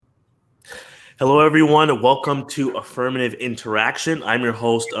Hello, everyone. Welcome to Affirmative Interaction. I'm your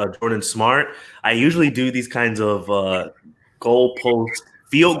host, Jordan Smart. I usually do these kinds of goal post,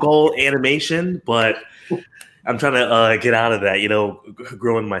 field goal animation, but I'm trying to get out of that,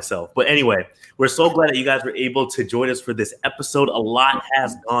 growing myself. But anyway, we're so glad that you guys were able to join us for this episode. A lot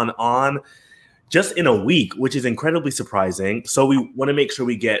has gone on just in a week, which is incredibly surprising. So we want to make sure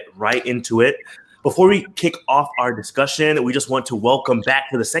we get right into it. Before we kick off our discussion, we just want to welcome back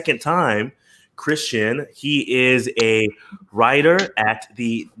for the second time Christian. He is a writer at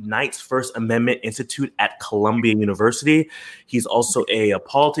the Knight's First Amendment Institute at Columbia University. He's also a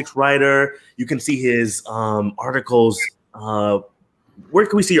politics writer. You can see his articles. Where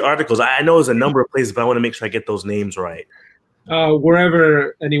can we see your articles? I know there's a number of places, but I want to make sure I get those names right.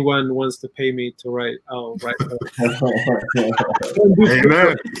 Wherever anyone wants to pay me to write, I'll write.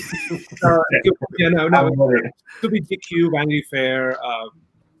 Amen. It could be GQ, Vanity Fair,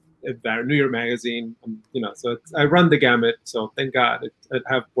 New York Magazine. So I run the gamut. So thank God I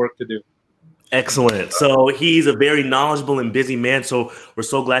have work to do. Excellent. So he's a very knowledgeable and busy man. So we're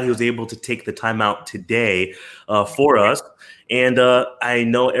so glad he was able to take the time out today for us. And I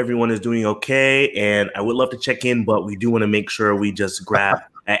know everyone is doing okay, and I would love to check in, but we do want to make sure we just grab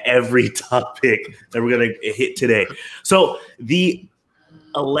at every topic that we're going to hit today. So the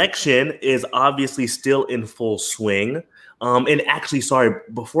election is obviously still in full swing. And actually, sorry,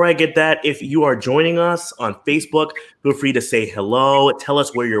 before I get that, if you are joining us on Facebook, feel free to say hello, tell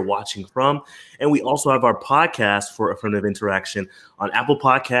us where you're watching from. And we also have our podcast for Affirmative Interaction on Apple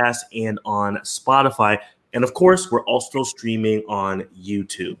Podcasts and on Spotify. And of course, we're also streaming on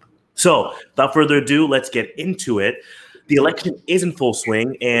YouTube. So without further ado, let's get into it. The election is in full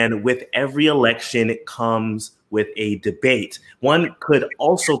swing, and with every election, it comes with a debate. One could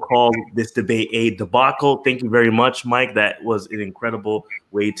also call this debate a debacle. Thank you very much, Mike. That was an incredible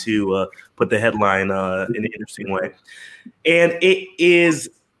way to put the headline in an interesting way. And it is,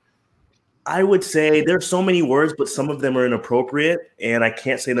 I would say, there's so many words, but some of them are inappropriate, and I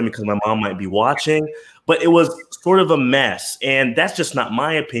can't say them because my mom might be watching. But it was sort of a mess, and that's just not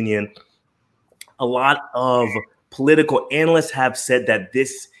my opinion. A lot of political analysts have said that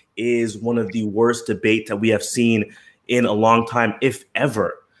this is one of the worst debates that we have seen in a long time, if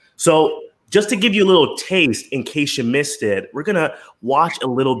ever. So just to give you a little taste, in case you missed it, we're going to watch a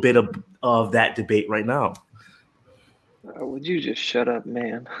little bit of that debate right now. Would you just shut up,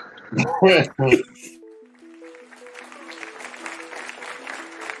 man?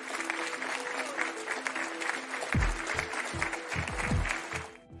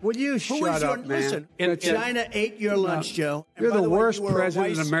 Will you shut up, man? Listen, China ate your lunch, Joe. You're the worst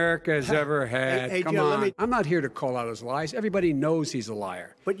president America has ever had. Hey, Come Joe, on. I'm not here to call out his lies. Everybody knows he's a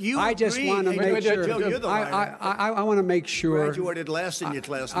liar. But you I just agree. want to Hey, make Joe, sure. Joe, you're the liar. I want to make sure. Graduated last in your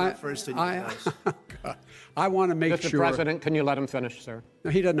class, not first in your class. I want to make Mr. sure. President, can you let him finish, sir? No,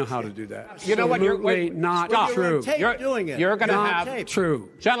 he doesn't know how to do that. You know what? You're Absolutely not stop. true. You're doing it. You're going to Not have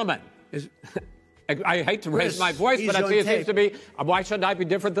true. Gentlemen. I hate to raise my voice, but I he's see on it seems to be. Why should I be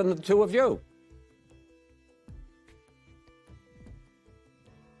different than the two of you?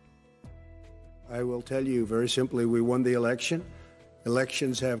 I will tell you very simply, we won the election.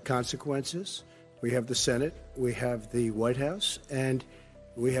 Elections have consequences. We have the Senate, we have the White House, and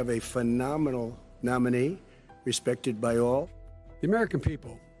we have a phenomenal nominee, respected by all. The American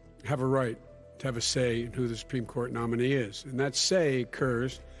people have a right to have a say in who the Supreme Court nominee is. And that say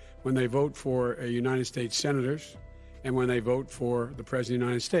occurs when they vote for United States senators and when they vote for the President of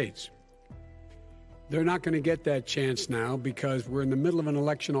the United States. They're not going to get that chance now because we're in the middle of an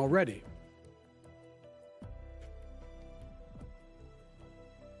election already.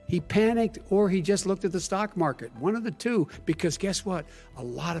 He panicked or he just looked at the stock market. One of the two, because guess what? A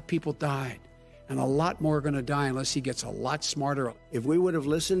lot of people died, and a lot more are going to die unless he gets a lot smarter. If we would have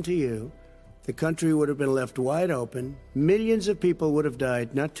listened to you, the country would have been left wide open. Millions of people would have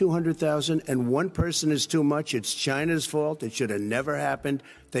died, not 200,000, and one person is too much. It's China's fault. It should have never happened.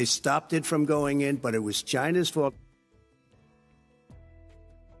 They stopped it from going in, but it was China's fault.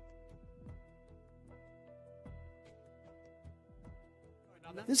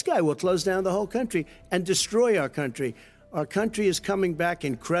 This guy will close down the whole country and destroy our country. Our country is coming back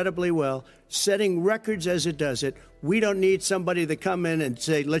incredibly well, setting records as it does it. We don't need somebody to come in and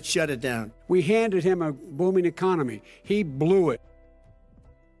say, let's shut it down. We handed him a booming economy. He blew it.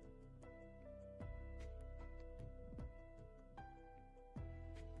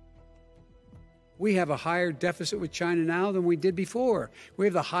 We have a higher deficit with China now than we did before. We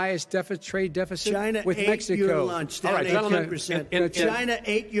have the highest trade deficit China with ate Mexico. your lunch, down 18%. China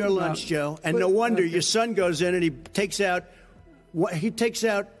ate your lunch, Joe, and no wonder your son goes in and he takes out He takes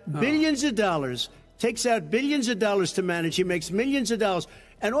out billions of dollars, to manage. He makes millions of dollars.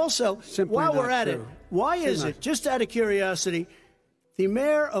 And also, Simply while not we're at it, true. why is it, just out of curiosity, the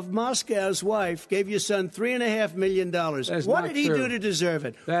mayor of Moscow's wife gave your son $3.5 million. What did he do to deserve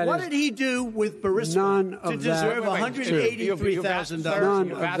it? What did he do with Burisma to deserve $183,000?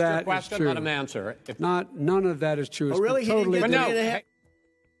 None of that is true. Let him answer. None of that is true. Oh, really? Totally He didn't get different. $3.5?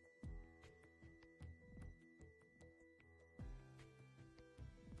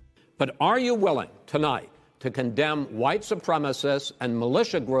 But are you willing tonight to condemn white supremacists and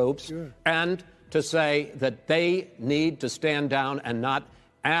militia groups and to say that they need to stand down and not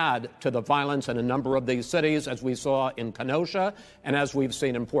add to the violence in a number of these cities, as we saw in Kenosha and as we've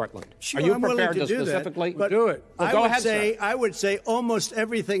seen in Portland? Sure, are you I'm prepared willing to do specifically that, do it? Well, go ahead, sir. I would say almost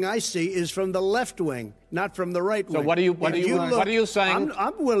everything I see is from the left wing, not from the right wing. So what are you saying?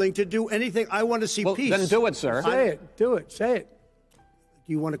 I'm willing to do anything. I want to see peace. Then do it, sir. Say it. Do it. Say it.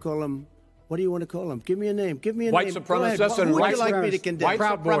 Do you want to call him? What do you want to call him? Give me a name. Give me a White name. supremacists and Who would white you like me to condemn? White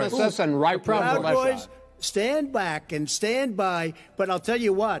supremacists and right Proud militia. Boys, stand back and stand by. But I'll tell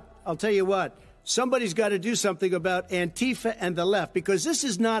you what. Somebody's got to do something about Antifa and the left, because this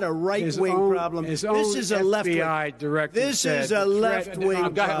is not a right-wing problem. This is a left-wing. FBI director This said is a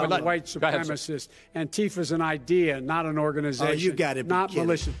left-wing problem. White supremacists. Antifa's an idea, not an organization. Oh, you got to be not kidding.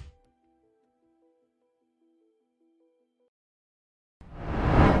 militia.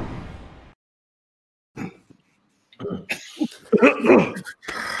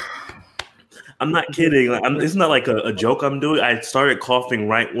 I'm not kidding. It's not like a joke I'm doing. I started coughing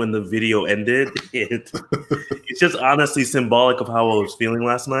right when the video ended. It's just honestly symbolic of how I was feeling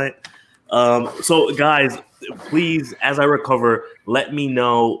last night. So, guys, please, as I recover, let me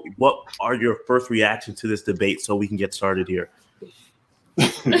know what are your first reactions to this debate so we can get started here.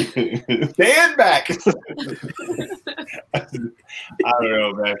 Stand back. I don't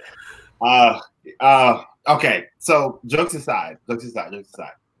know, man. Okay, so jokes aside.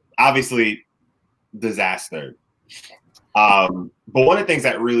 Obviously, disaster. But one of the things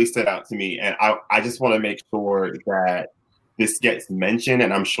that really stood out to me, and I just want to make sure that this gets mentioned,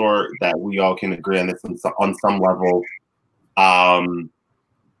 and I'm sure that we all can agree on this on some level,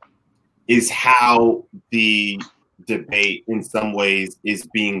 is how the debate in some ways is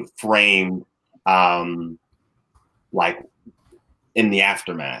being framed like in the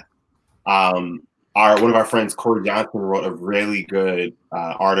aftermath. One of our friends, Corey Johnson, wrote a really good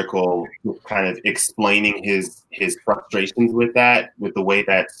article kind of explaining his frustrations with that, with the way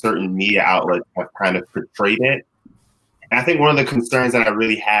that certain media outlets have kind of portrayed it. And I think one of the concerns that I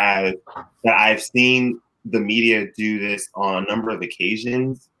really have, that I've seen the media do this on a number of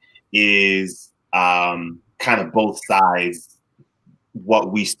occasions, is kind of both sides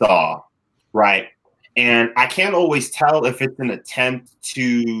what we saw, right? And I can't always tell if it's an attempt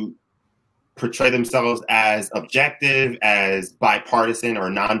to portray themselves as objective, as bipartisan or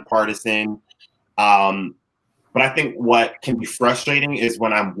nonpartisan. But I think what can be frustrating is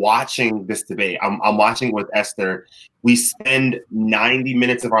when I'm watching this debate, I'm watching with Esther, we spend 90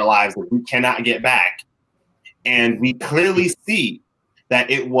 minutes of our lives that we cannot get back. And we clearly see that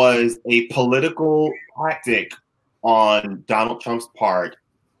it was a political tactic on Donald Trump's part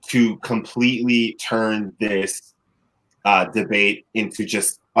to completely turn this debate into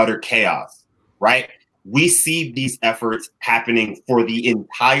just utter chaos, right? We see these efforts happening for the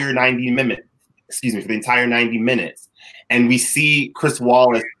entire 90 minutes. And we see Chris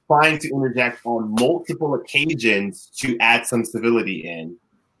Wallace trying to interject on multiple occasions to add some civility in.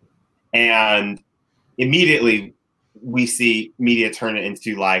 And immediately we see media turn it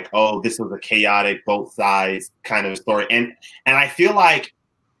into like, oh, this was a chaotic both sides kind of story. And I feel like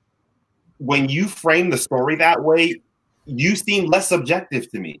when you frame the story that way, you seem less subjective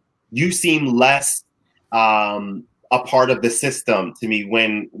to me. You seem less a part of the system to me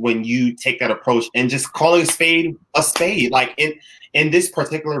when you take that approach and just calling a spade. Like in this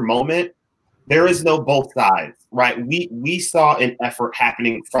particular moment, there is no both sides, right? We saw an effort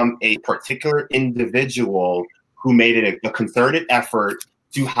happening from a particular individual who made it a concerted effort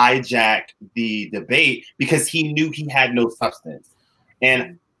to hijack the debate because he knew he had no substance.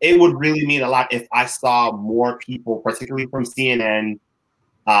 And it would really mean a lot if I saw more people, particularly from CNN,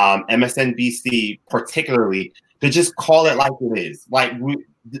 MSNBC particularly, to just call it like it is. Like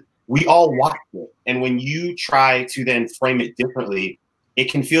we all watched it. And when you try to then frame it differently,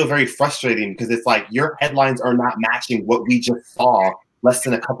 it can feel very frustrating because it's like your headlines are not matching what we just saw less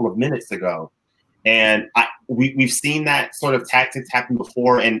than a couple of minutes ago. And we've seen that sort of tactics happen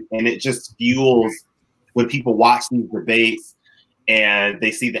before, and it just fuels when people watch these debates and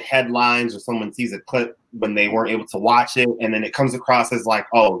they see the headlines or someone sees a clip when they weren't able to watch it, and then it comes across as like,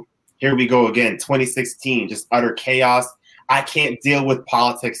 oh, here we go again, 2016, just utter chaos. I can't deal with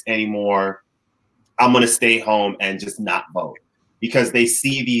politics anymore. I'm going to stay home and just not vote, because they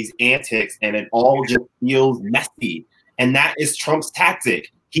see these antics and it all just feels messy. And that is Trump's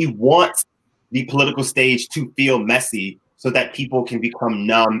tactic. He wants the political stage to feel messy so that people can become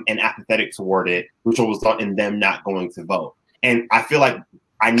numb and apathetic toward it, which will result in them not going to vote. And I feel like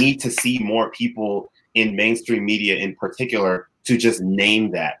I need to see more people in mainstream media in particular to just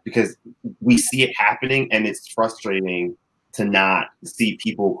name that, because we see it happening and it's frustrating to not see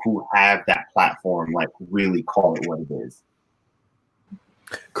people who have that platform like really call it what it is.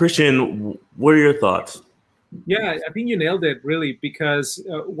 Christian, what are your thoughts? Yeah, I think you nailed it, really, because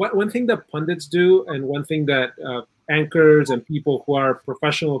one thing that pundits do, and one thing that anchors and people who are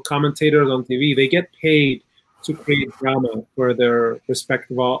professional commentators on TV, they get paid to create drama for their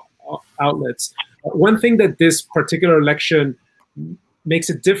respective outlets. One thing that this particular election makes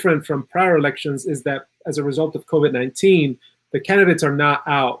it different from prior elections is that as a result of COVID-19, the candidates are not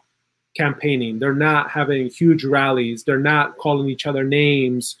out campaigning. They're not having huge rallies. They're not calling each other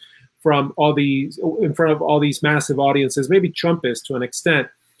names from all these in front of all these massive audiences. Maybe Trump is to an extent,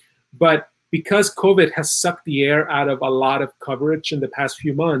 but because COVID has sucked the air out of a lot of coverage in the past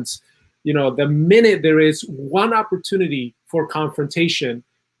few months, you know, the minute there is one opportunity for confrontation,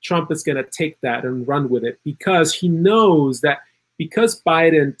 Trump is going to take that and run with it, because he knows that because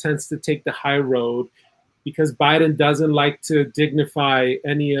Biden tends to take the high road, because Biden doesn't like to dignify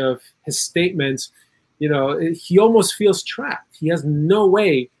any of his statements, you know, he almost feels trapped. He has no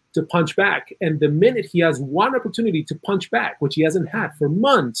way to punch back. And the minute he has one opportunity to punch back, which he hasn't had for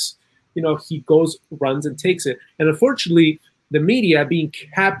months, you know, he goes, runs and takes it. And unfortunately, the media being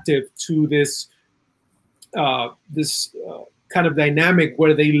captive to this kind of dynamic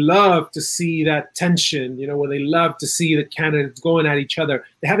where they love to see that tension, you know, where they love to see the candidates going at each other.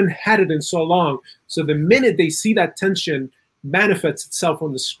 They haven't had it in so long. So the minute they see that tension manifests itself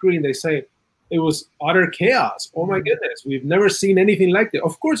on the screen, they say, it was utter chaos. Oh my goodness, we've never seen anything like it.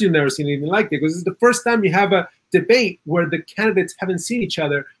 Of course you've never seen anything like it, because it's the first time you have a debate where the candidates haven't seen each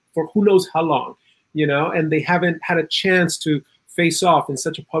other for who knows how long, you know, and they haven't had a chance to face off in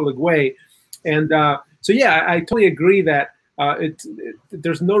such a public way. And so, yeah, I totally agree that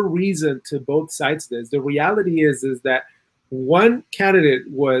there's no reason to both sides this. The reality is that one candidate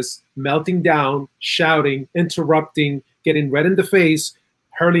was melting down, shouting, interrupting, getting red in the face,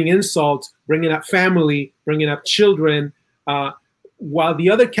 hurling insults, bringing up family, bringing up children, while the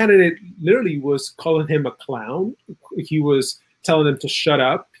other candidate literally was calling him a clown. He was telling him to shut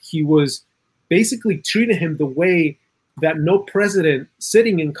up. He was basically treating him the way that no president,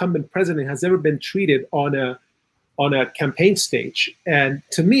 sitting incumbent president, has ever been treated on a campaign stage. And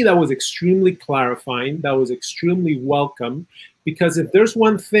to me, that was extremely clarifying. That was extremely welcome, because if there's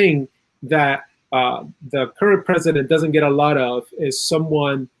one thing that the current president doesn't get a lot of, is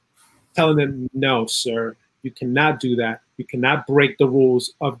someone telling him, no, sir, you cannot do that. You cannot break the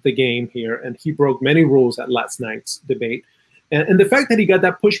rules of the game here. And he broke many rules at last night's debate. And the fact that he got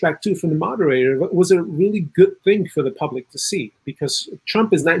that pushback too from the moderator was a really good thing for the public to see, because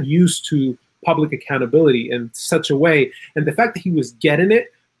Trump is not used to public accountability in such a way. And the fact that he was getting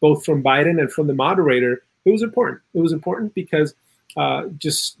it both from Biden and from the moderator, it was important. It was important because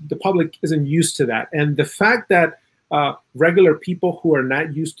just the public isn't used to that. And the fact that regular people who are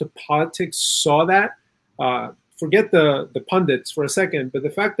not used to politics saw that, forget the pundits for a second, but the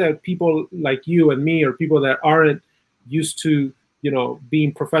fact that people like you and me, or people that aren't used to, you know,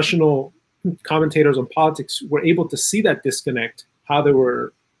 being professional commentators on politics, were able to see that disconnect, how there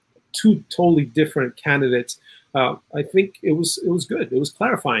were two totally different candidates. I think it was good. It was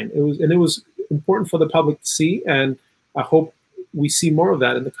clarifying. It was important for the public to see, and I hope we see more of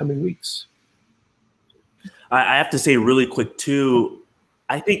that in the coming weeks. I have to say really quick too,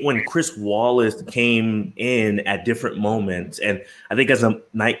 I think when Chris Wallace came in at different moments, and I think as the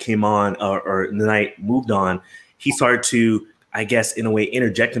night came on, or the night moved on, he started to, I guess, in a way,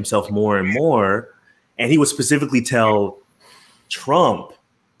 interject himself more and more. And he would specifically tell Trump,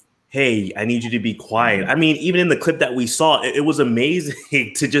 hey, I need you to be quiet. I mean, even in the clip that we saw, it was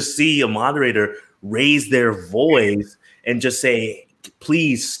amazing to just see a moderator raise their voice and just say,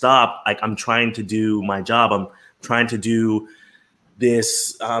 please stop. Like, I'm trying to do my job. I'm trying to do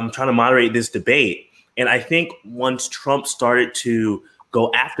this. I'm trying to moderate this debate. And I think once Trump started to go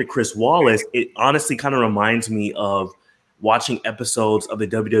after Chris Wallace, it honestly kind of reminds me of watching episodes of the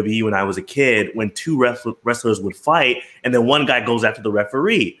WWE when I was a kid, when two wrestlers would fight and then one guy goes after the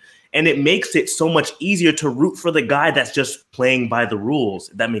referee. And it makes it so much easier to root for the guy that's just playing by the rules,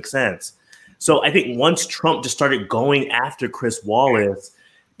 if that makes sense. So I think once Trump just started going after Chris Wallace,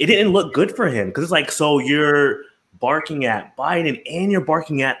 it didn't look good for him, because it's like, so you're barking at Biden and you're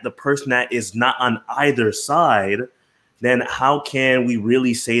barking at the person that is not on either side. Then how can we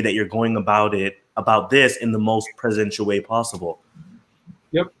really say that you're going about this in the most presidential way possible?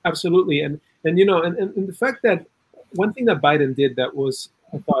 Yep, absolutely. And the fact that one thing that Biden did that was,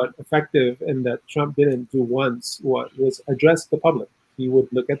 I thought, effective and that Trump didn't do once was address the public. He would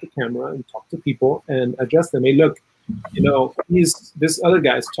look at the camera and talk to people and address them. Hey, look, this other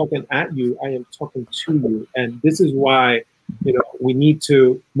guy's talking at you. I am talking to you. And this is why, we need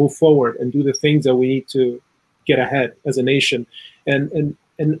to move forward and do the things that we need to get ahead as a nation. And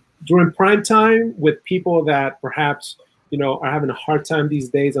during prime time, with people that perhaps, are having a hard time these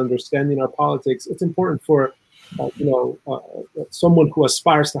days understanding our politics, it's important for someone who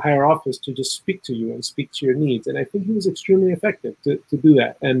aspires to higher office to just speak to you and speak to your needs. And I think he was extremely effective to do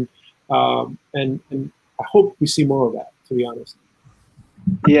that. And I hope we see more of that, to be honest.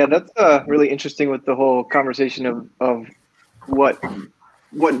 Yeah, that's really interesting with the whole conversation of what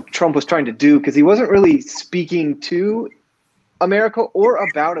Trump was trying to do, because he wasn't really speaking to America or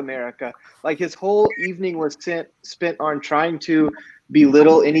about America. Like, his whole evening was spent on trying to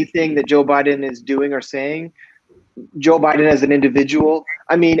belittle anything that Joe Biden is doing or saying. Joe Biden as an individual.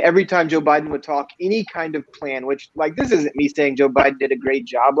 I mean, every time Joe Biden would talk any kind of plan, which, like, this isn't me saying Joe Biden did a great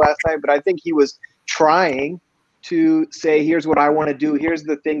job last night, but I think he was trying to say, here's what I want to do. Here's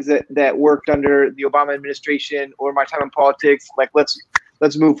the things that worked under the Obama administration or my time in politics. Like, let's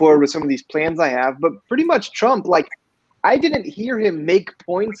move forward with some of these plans I have. But pretty much Trump, like, I didn't hear him make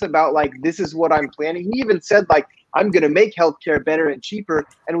points about, like, this is what I'm planning. He even said, like, I'm going to make healthcare better and cheaper.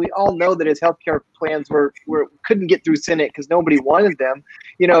 And we all know that his healthcare plans couldn't get through Senate because nobody wanted them.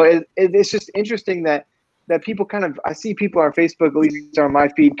 It's just interesting that people I see people on Facebook, at least on my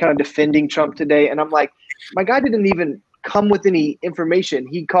feed, kind of defending Trump today. And I'm like, my guy didn't even come with any information.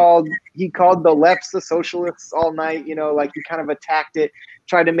 He called the lefts the socialists all night, like, he kind of attacked it,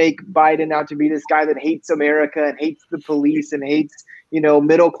 tried to make Biden out to be this guy that hates America and hates the police and hates,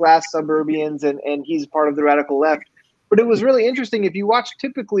 middle-class suburbians, and he's part of the radical left. But it was really interesting. If you watch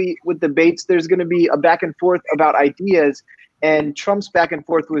typically with debates, there's going to be a back and forth about ideas, and Trump's back and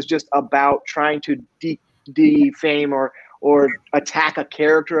forth was just about trying to defame or attack a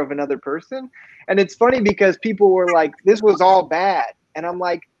character of another person. And it's funny because people were like, this was all bad. And I'm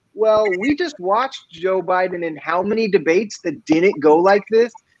like, well, we just watched Joe Biden in how many debates that didn't go like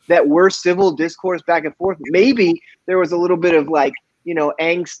this, that were civil discourse back and forth. Maybe there was a little bit of, like,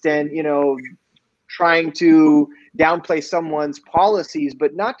 angst and, trying to downplay someone's policies,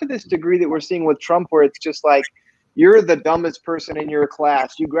 but not to this degree that we're seeing with Trump, where it's just like, you're the dumbest person in your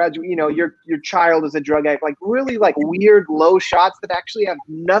class. You graduate, your child is a drug addict, like, really, like, weird low shots that actually have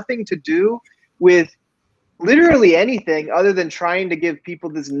nothing to do with literally anything other than trying to give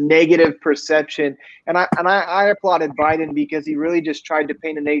people this negative perception. And I applauded Biden because he really just tried to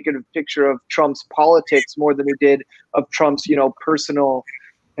paint a negative picture of Trump's politics more than he did of Trump's,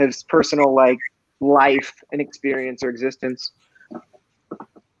 his personal like life and experience or existence.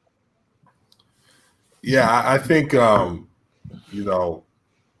 Yeah, I think,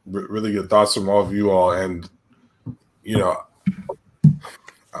 really good thoughts from all of you all. And,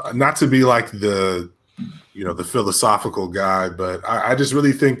 not to be like the philosophical guy, but I just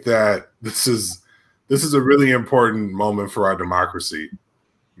really think that this is a really important moment for our democracy,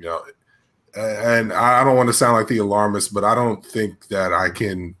 and I don't want to sound like the alarmist, but I don't think that I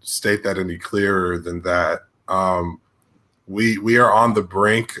can state that any clearer than that. We are on the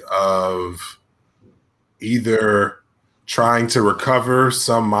brink of either trying to recover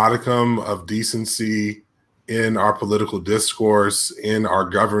some modicum of decency in our political discourse, in our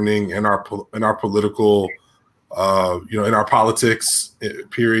governing, in our political, in our politics,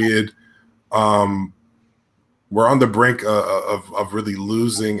 period. We're on the brink of really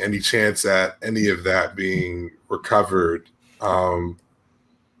losing any chance at any of that being recovered.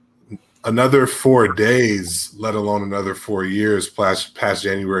 Another 4 days, let alone another 4 years past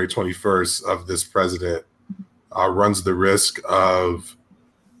January 21st of this president runs the risk of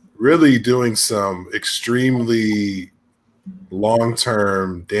really doing some extremely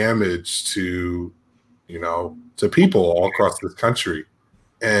long-term damage to people all across this country.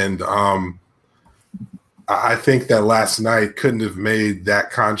 And I think that last night couldn't have made that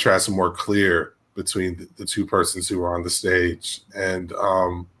contrast more clear between the two persons who were on the stage. And,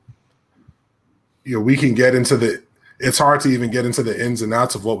 we can get into it's hard to even get into the ins and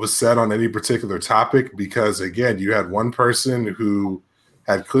outs of what was said on any particular topic, because again, you had one person who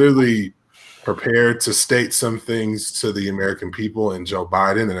had clearly prepared to state some things to the American people in Joe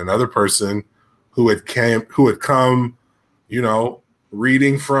Biden, and another person who had come,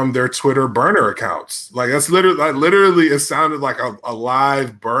 reading from their Twitter burner accounts. Like that's literally it sounded like a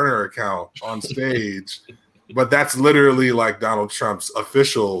live burner account on stage, but that's literally like Donald Trump's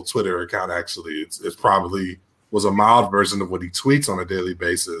official Twitter account. Actually, it's probably was a mild version of what he tweets on a daily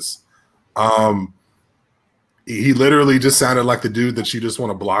basis. He literally just sounded like the dude that you just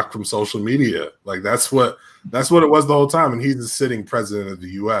want to block from social media. Like that's what it was the whole time. And he's the sitting president of the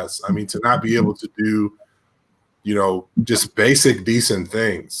US. I mean, to not be able to do, just basic decent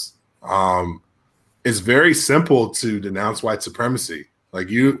things. It's very simple to denounce white supremacy.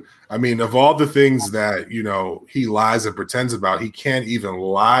 Of all the things that, he lies and pretends about, he can't even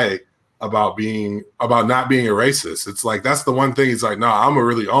lie about not being a racist. It's like, that's the one thing he's like, no, I'm gonna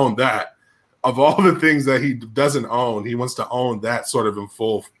really own that. Of all the things that he doesn't own, he wants to own that sort of in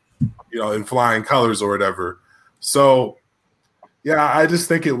full, in flying colors or whatever. So, yeah, I just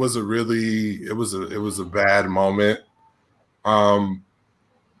think it was a bad moment. I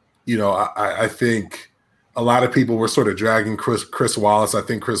think a lot of people were sort of dragging Chris Wallace. I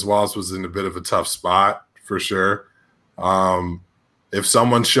think Chris Wallace was in a bit of a tough spot for sure. If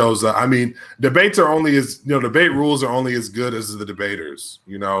someone shows up, debates are only debate rules are only as good as the debaters.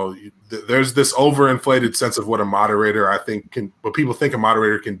 There's this overinflated sense of what a moderator, what people think a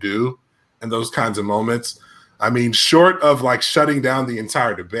moderator can do in those kinds of moments. Short of like shutting down the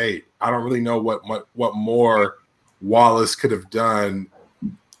entire debate, I don't really know what more Wallace could have done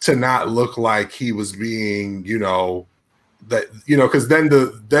to not look like he was being, because then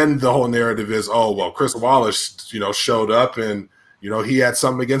the whole narrative is, oh, well, Chris Wallace, showed up and, he had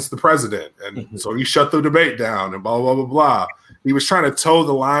something against the president. And so he shut the debate down and blah, blah, blah, blah. He was trying to toe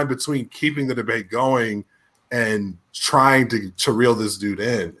the line between keeping the debate going and trying to reel this dude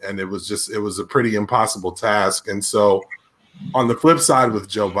in. And it was a pretty impossible task. And so on the flip side with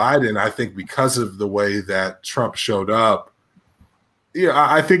Joe Biden, I think because of the way that Trump showed up,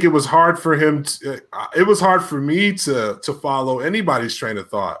 I think it was hard for him. It was hard for me to follow anybody's train of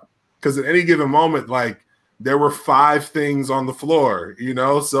thought, because at any given moment, like, there were 5 things on the floor,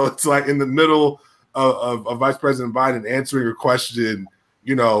 so it's like in the middle of Vice President Biden answering a question,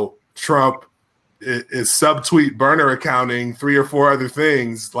 Trump is subtweet burner accounting 3 or 4 other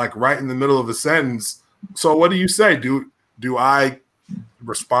things, like right in the middle of a sentence. So what do you say? Do I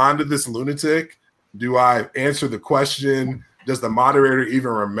respond to this lunatic? Do I answer the question? Does the moderator even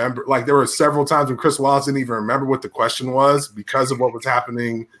remember? Like, there were several times when Chris Wallace didn't even remember what the question was because of what was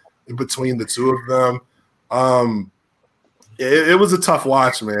happening in between the two of them. It was a tough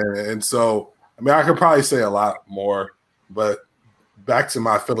watch, man. And so, I could probably say a lot more, but back to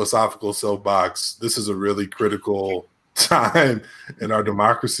my philosophical soapbox, this is a really critical time in our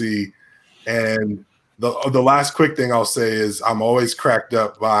democracy. And the last quick thing I'll say is I'm always cracked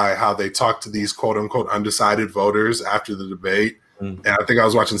up by how they talk to these quote unquote undecided voters after the debate. And I think I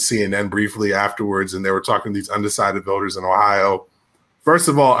was watching CNN briefly afterwards, and they were talking to these undecided voters in Ohio. First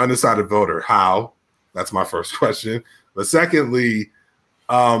of all, undecided voter, how? That's my first question. But secondly,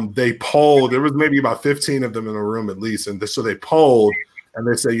 they polled. There was maybe about 15 of them in a room at least. And so they polled and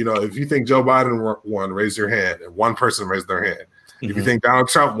they say, if you think Joe Biden won, raise your hand. And one person raised their hand. If you think Donald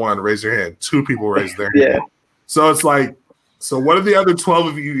Trump won, raise your hand. 2 people raised their hand. So it's like, so what are the other 12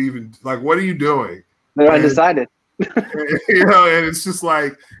 of you even, like, what are you doing? They're undecided. And it's just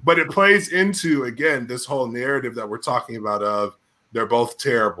like, but it plays into, again, this whole narrative that we're talking about of, they're both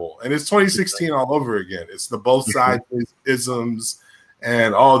terrible. And it's 2016 all over again. It's the both sides isms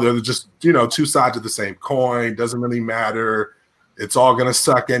and they're just, 2 sides of the same coin. Doesn't really matter. It's all going to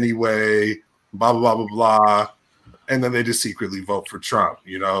suck anyway, blah, blah, blah, blah, blah. And then they just secretly vote for Trump,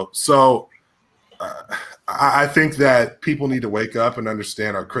 So I think that people need to wake up and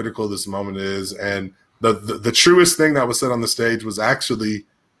understand how critical this moment is. And the truest thing that was said on the stage was actually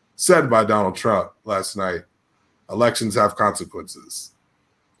said by Donald Trump last night. Elections have consequences.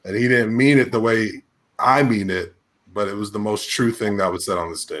 And he didn't mean it the way I mean it, but it was the most true thing that was said on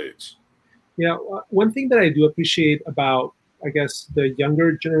the stage. Yeah, one thing that I do appreciate about, I guess, the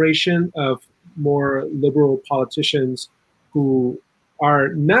younger generation of more liberal politicians who are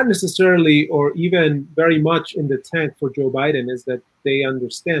not necessarily or even very much in the tank for Joe Biden is that they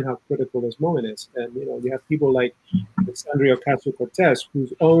understand how critical this moment is. And, you have people like Alexandria Ocasio-Cortez,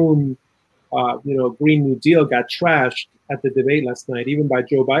 whose own Green New Deal got trashed at the debate last night, even by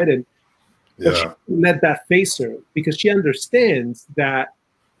Joe Biden. But she let that face her because she understands that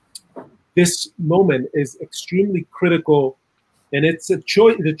this moment is extremely critical, and it's a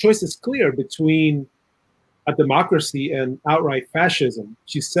choice. The choice is clear between a democracy and outright fascism.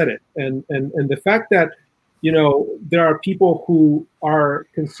 She said it. And the fact that, there are people who are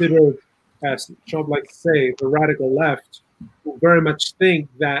considered, as Trump likes to say, the radical left, who very much think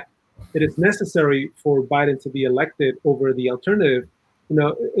that it is necessary for Biden to be elected over the alternative.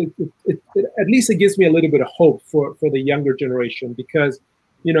 It at least it gives me a little bit of hope for the younger generation, because,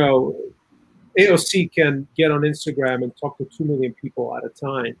 AOC can get on Instagram and talk to 2 million people at a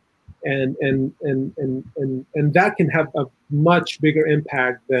time. And that can have a much bigger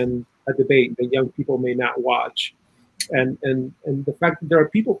impact than a debate that young people may not watch. And the fact that there are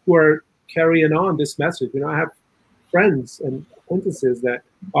people who are carrying on this message. I have friends and acquaintances that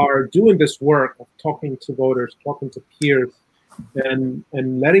are doing this work of talking to voters, talking to peers, and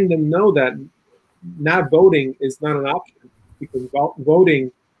letting them know that not voting is not an option, because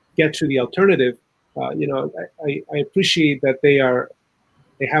voting gets you the alternative. I appreciate that they have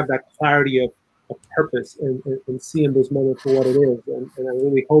that clarity of purpose and seeing this moment for what it is, and I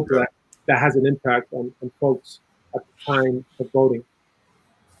really hope that has an impact on folks at the time of voting.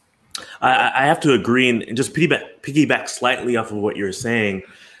 I have to agree and just piggyback slightly off of what you're saying,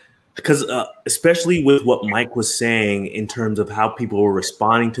 because especially with what Mike was saying in terms of how people were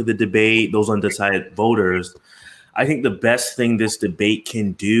responding to the debate, those undecided voters, I think the best thing this debate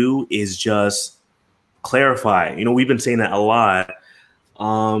can do is just clarify. We've been saying that a lot.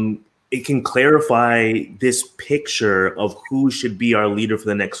 It can clarify this picture of who should be our leader for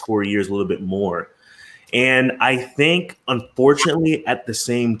the next 4 years a little bit more. And I think, unfortunately, at the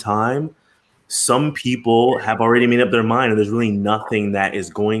same time, some people have already made up their mind, and there's really nothing that is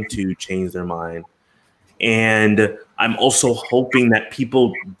going to change their mind. And I'm also hoping that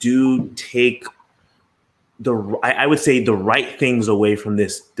people do take I would say the right things away from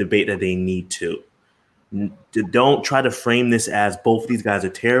this debate that they need to. Don't try to frame this as both of these guys are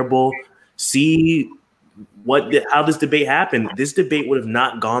terrible. See how this debate happened. This debate would have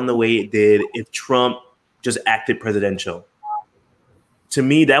not gone the way it did if Trump just acted presidential. To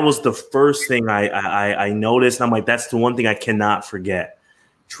me, that was the first thing I noticed. I'm like, that's the one thing I cannot forget.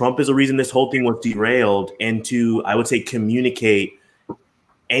 Trump is the reason this whole thing was derailed, and to, I would say, communicate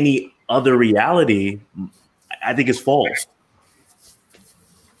any other reality, I think is false.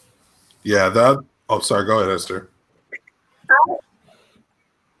 Yeah, oh, sorry. Go ahead, Esther.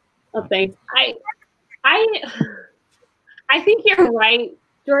 Oh, thanks. I think you're right,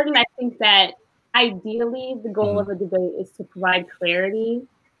 Jordan. I think that ideally the goal of a debate is to provide clarity.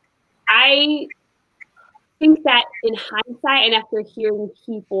 I think that in hindsight, and after hearing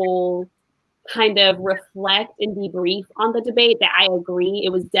people kind of reflect and debrief on the debate, that I agree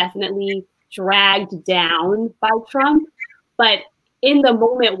it was definitely dragged down by Trump. But in the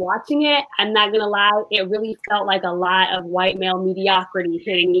moment watching it, I'm not gonna lie, it really felt like a lot of white male mediocrity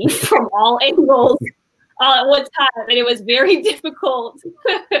hitting me from all angles all at one time, and it was very difficult.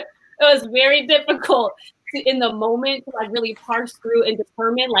 It was very difficult in the moment to like really parse through and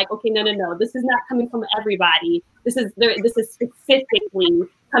determine like, okay, no, this is not coming from everybody. This is specifically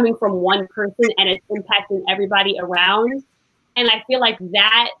coming from one person, and it's impacting everybody around. And I feel like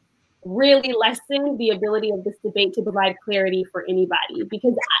that really lessened the ability of this debate to provide clarity for anybody,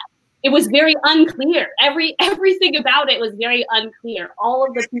 because it was very unclear. Everything about it was very unclear.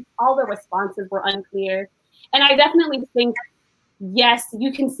 All the responses were unclear. And I definitely think, yes,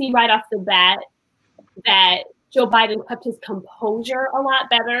 you can see right off the bat that Joe Biden kept his composure a lot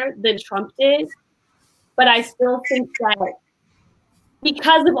better than Trump did. But I still think that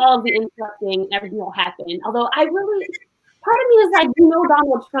because of all of the interrupting, everything that happened, although part of me is like,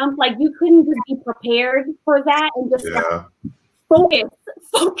 Donald Trump, like you couldn't just be prepared for that and just like, focus,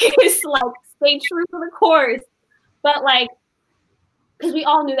 like stay true to the course. But like, because we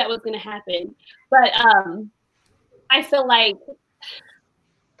all knew that was going to happen. But I feel like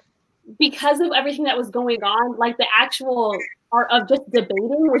because of everything that was going on, like the actual art of just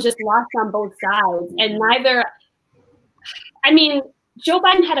debating was just lost on both sides. And Joe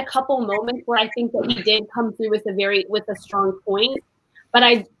Biden had a couple moments where I think that he did come through with a strong point, but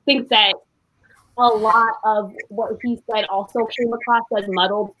I think that a lot of what he said also came across as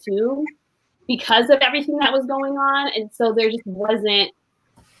muddled too, because of everything that was going on. And so there just wasn't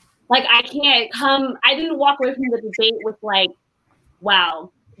like, I didn't walk away from the debate with like,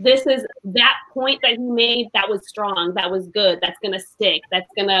 wow, this is that point that he made that was strong, that was good, that's going to stick, that's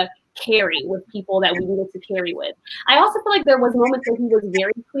going to carry with people that we needed to carry with. I also feel like there was moments where he was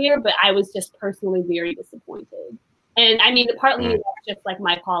very clear, but I was just personally very disappointed. And I mean, partly that's just like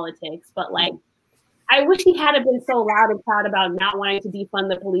my politics, but like, I wish he hadn't been so loud and proud about not wanting to defund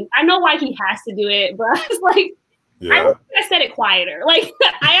the police. I know why he has to do it, but I was like, I wish I said it quieter. Like,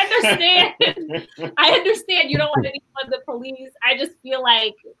 I understand you don't want to be on the police. I just feel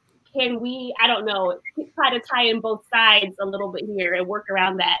like, can we, I don't know, try to tie in both sides a little bit here and work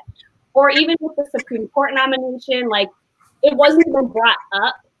around that? Or even with the Supreme Court nomination, like, it wasn't even brought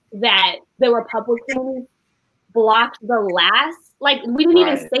up that the Republicans blocked the last. Like, we didn't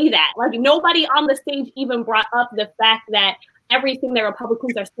even say that. Like, nobody on the stage even brought up the fact that everything that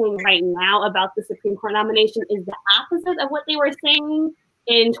Republicans are saying right now about the Supreme Court nomination is the opposite of what they were saying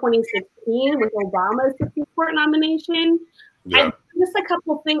in 2016 with Obama's Supreme Court nomination. And just a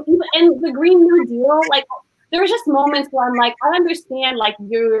couple of things, even and the Green New Deal, like, there was just moments where I'm like, I understand, like,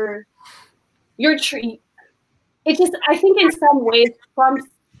 your treat. It just, I think in some ways, Trump's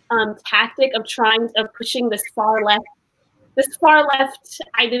tactic of pushing this far left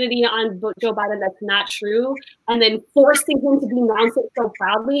identity on Joe Biden that's not true, and then forcing him to be nonsense so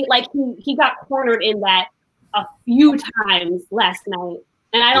proudly, like, he got cornered in that a few times last night,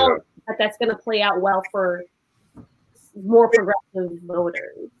 and I don't think that's going to play out well for more progressive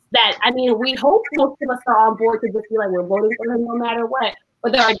voters. That, I mean, we hope most of us are on board to just be like, we're voting for him no matter what,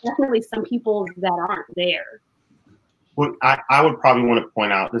 but there are definitely some people that aren't there. Well, I would probably want to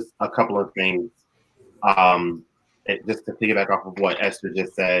point out just a couple of things. Just to piggyback off of what Esther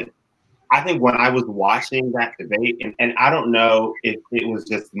just said, I think when I was watching that debate, and I don't know if it was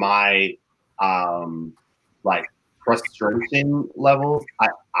just my like frustration levels,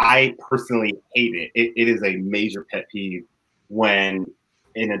 I personally hate it. It is a major pet peeve when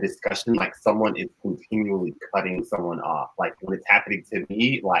in a discussion, like, someone is continually cutting someone off. Like, when it's happening to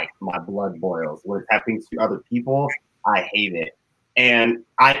me, like, my blood boils. When it's happening to other people, I hate it. And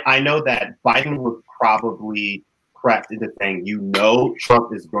I know that Biden was probably prepped into saying,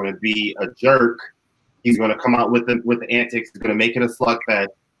 Trump is going to be a jerk. He's going to come out with the antics. He's going to make it a slugfest.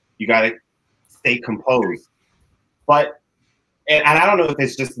 You got to stay composed. But, and I don't know if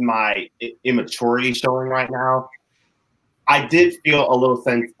it's just my immaturity showing right now, I did feel a little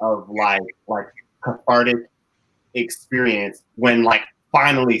sense of like cathartic experience when, like,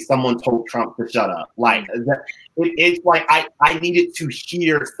 finally someone told Trump to shut up. Like, it's like I needed to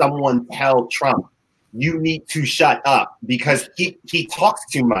hear someone tell Trump, you need to shut up, because he talks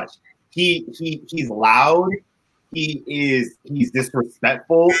too much. He's loud. He's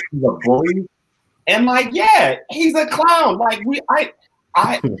disrespectful. He's a bully. And, like, yeah, he's a clown. Like,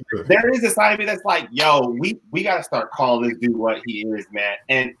 there is a side of me that's like, yo, we got to start calling this dude what he is, man.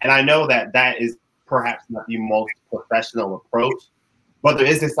 And I know that is perhaps not the most professional approach, but there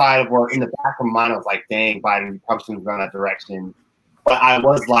is this side of where in the back of my mind I was like, dang, Biden, you probably shouldn't go in that direction. But I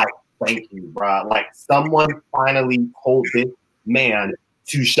was like, thank you, bro. Like, someone finally told this man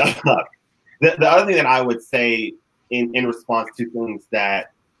to shut up. The other thing that I would say in response to things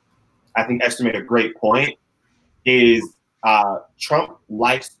that I think Esther made a great point is Trump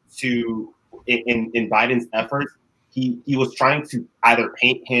likes to, in Biden's efforts, he was trying to either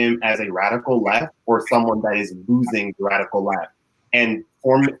paint him as a radical left or someone that is losing the radical left, and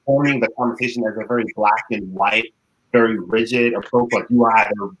forming the conversation as a very black and white, very rigid approach, like you are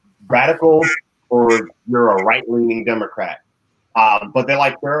either radical or you're a right-leaning Democrat. But there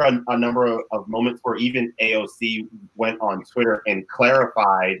are a number of moments where even AOC went on Twitter and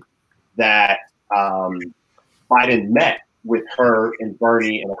clarified that Biden met with her and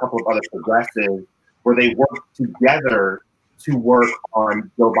Bernie and a couple of other progressives where they worked together to work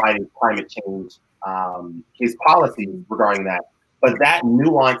on Joe Biden's climate change, his policies regarding that. But that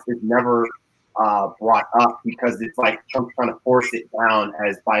nuance is never brought up because it's like Trump's trying to force it down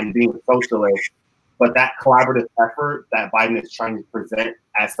as Biden being a socialist. But that collaborative effort that Biden is trying to present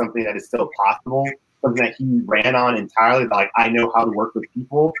as something that is still possible, something that he ran on entirely, like, I know how to work with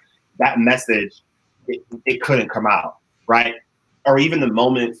people, that message, it couldn't come out, right? Or even the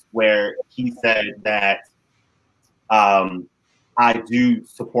moments where he said that I do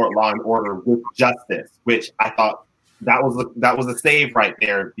support law and order with justice, which I thought that was a save right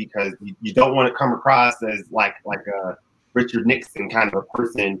there, because you don't want to come across as like a Richard Nixon kind of a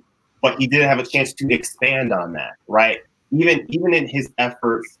person, but he didn't have a chance to expand on that, right? Even in his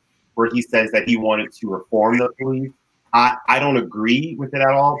efforts where he says that he wanted to reform the police, I don't agree with it at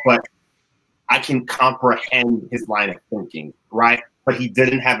all, but I can comprehend his line of thinking, right? But he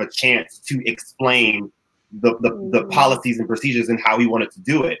didn't have a chance to explain the policies and procedures and how he wanted to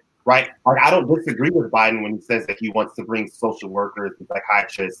do it, right? Like, I don't disagree with Biden when he says that he wants to bring social workers and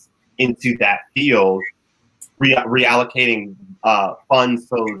psychiatrists into that field, reallocating funds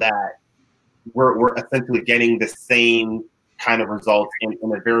so that we're essentially getting the same kind of results in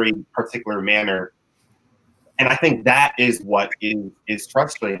a very particular manner. And I think that is what is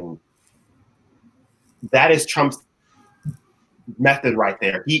frustrating. That is Trump's method right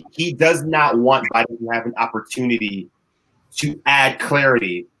there. He does not want Biden to have an opportunity to add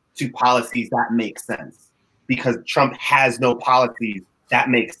clarity to policies that make sense, because Trump has no policies that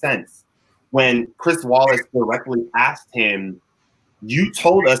make sense. When Chris Wallace directly asked him, you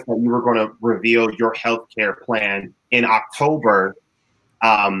told us that you were going to reveal your healthcare plan in October.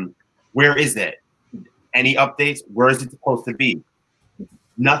 Where is it? Any updates? Where is it supposed to be?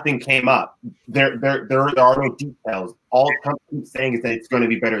 Nothing came up. There are no details. All Trump keeps saying is that it's going to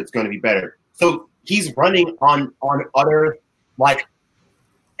be better. It's going to be better. So he's running on utter like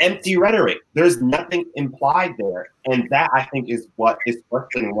empty rhetoric. There's nothing implied there, and that I think is what is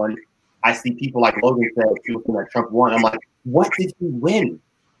frustrating when I see people like Logan say, people that Trump won. I'm like, what did he win?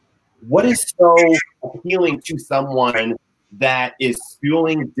 What is so appealing to someone that is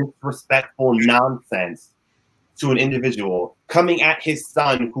spewing disrespectful nonsense to an individual, coming at his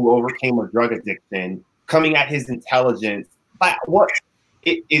son who overcame a drug addiction, coming at his intelligence? Like, what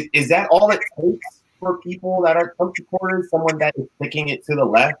is that all it takes for people that are Trump supporters? Someone that is sticking it to the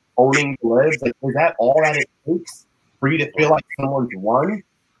left, owning the libs? Like, is that all that it takes for you to feel like someone's won?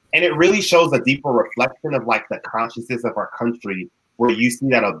 And it really shows a deeper reflection of like the consciousness of our country, where you see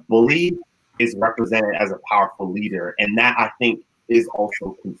that a bully is represented as a powerful leader. And that, I think, is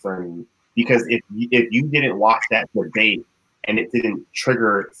also concerning, because if you didn't watch that debate and it didn't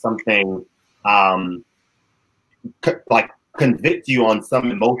trigger something like convict you on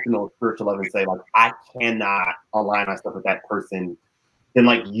some emotional, spiritual level and say, like, I cannot align myself with that person, then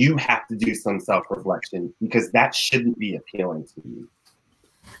like you have to do some self-reflection, because that shouldn't be appealing to you.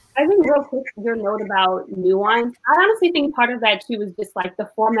 I think real quick, your note about nuance, I honestly think part of that too is just like the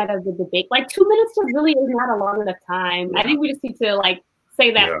format of the debate. Like 2 minutes just really is not a long enough time. I think we just need to like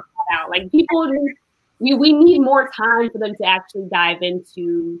say that out. Like people, we need more time for them to actually dive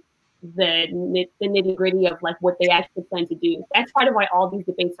into the nitty gritty of like what they actually plan to do. That's part of why all these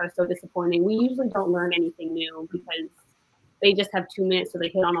debates are so disappointing. We usually don't learn anything new because they just have 2 minutes, so they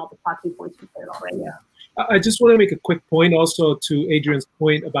hit on all the talking points you said already. Yeah. I just want to make a quick point also to Adrian's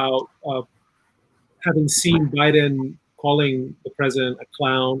point about having seen Biden calling the president a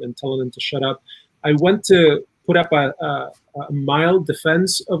clown and telling him to shut up. I went to put up a mild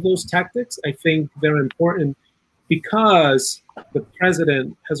defense of those tactics. I think they're important because the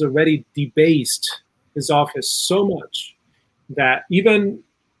president has already debased his office so much that even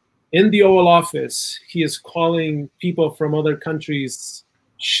in the Oval Office, he is calling people from other countries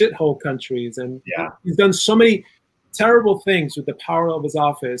shithole countries, and he's done so many terrible things with the power of his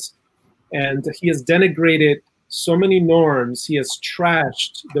office, and he has denigrated so many norms. He has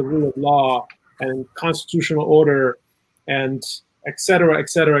trashed the rule of law and constitutional order, and et cetera, et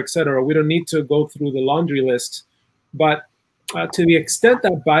cetera, et cetera. We don't need to go through the laundry list, but to the extent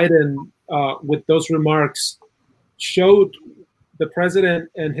that Biden, with those remarks, showed the president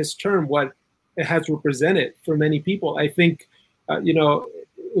and his term what it has represented for many people, I think,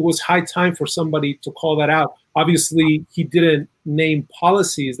 it was high time for somebody to call that out. Obviously, he didn't name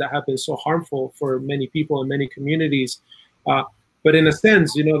policies that have been so harmful for many people in many communities. But in a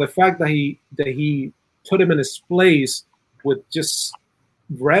sense, the fact that he put him in his place with just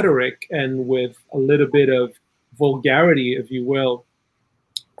rhetoric and with a little bit of vulgarity, if you will,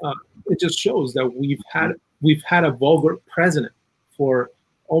 it just shows that we've had a vulgar president for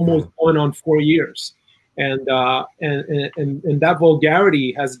almost going on 4 years. And that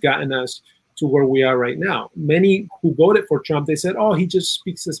vulgarity has gotten us to where we are right now. Many who voted for Trump, they said, oh, he just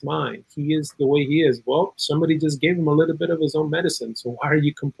speaks his mind. He is the way he is. Well, somebody just gave him a little bit of his own medicine. So why are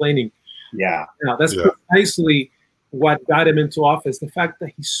you complaining? Yeah. Now, that's precisely what got him into office. The fact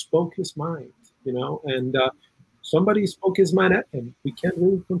that he spoke his mind, and somebody spoke his mind at him. We can't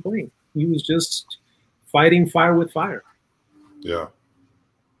really complain. He was just fighting fire with fire. Yeah.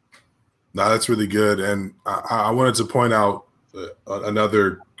 No, that's really good. And I wanted to point out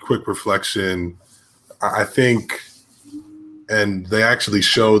another quick reflection. I think, and they actually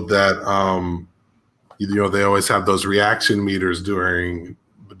showed that, they always have those reaction meters during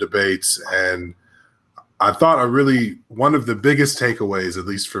debates. And I thought one of the biggest takeaways, at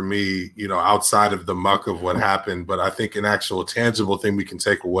least for me, outside of the muck of what happened, but I think an actual tangible thing we can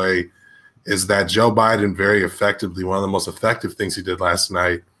take away is that Joe Biden very effectively, one of the most effective things he did last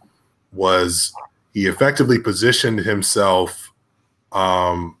night was he effectively positioned himself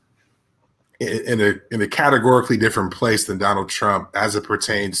in a categorically different place than Donald Trump as it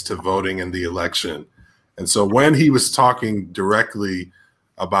pertains to voting in the election. And so when he was talking directly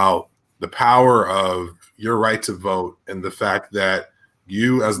about the power of your right to vote and the fact that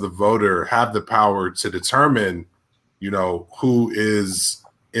you as the voter have the power to determine, who is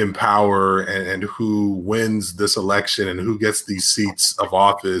in power and who wins this election and who gets these seats of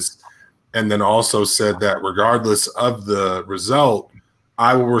office. And then also said that regardless of the result,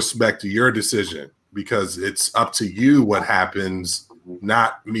 I will respect your decision because it's up to you what happens,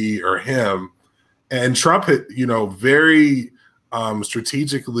 not me or him. And Trump had, very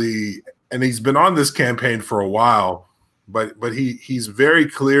strategically, and he's been on this campaign for a while, but he's very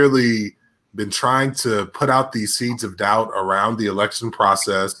clearly been trying to put out these seeds of doubt around the election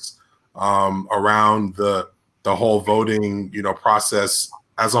process, around the whole voting, process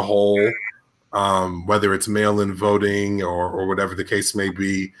as a whole, whether it's mail-in voting or whatever the case may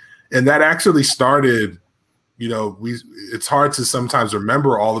be. And that actually started, it's hard to sometimes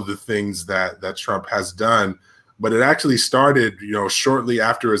remember all of the things that Trump has done, but it actually started, shortly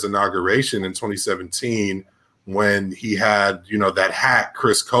after his inauguration in 2017, when he had, that hack,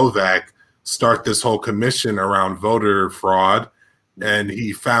 Chris Kovac, start this whole commission around voter fraud, and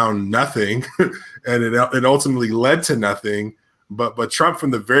he found nothing, and it ultimately led to nothing. But Trump,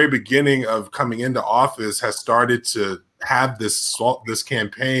 from the very beginning of coming into office, has started to have this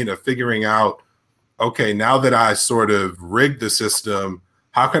campaign of figuring out, okay, now that I sort of rigged the system,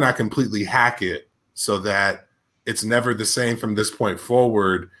 how can I completely hack it so that it's never the same from this point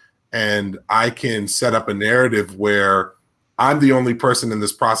forward, and I can set up a narrative where I'm the only person in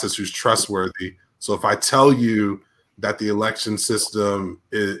this process who's trustworthy. So if I tell you that the election system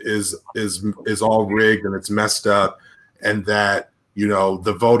is all rigged and it's messed up, and that,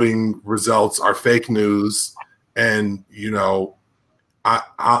 the voting results are fake news, and, the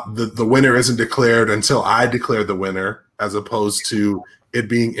winner isn't declared until I declare the winner, as opposed to it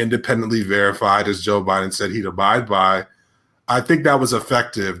being independently verified, as Joe Biden said he'd abide by. I think that was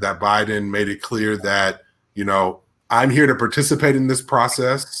effective, that Biden made it clear that, I'm here to participate in this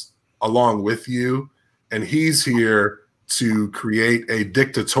process along with you, and he's here to create a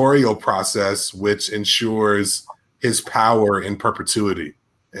dictatorial process which ensures his power in perpetuity.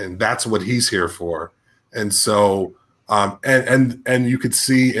 And that's what he's here for. And so, and you could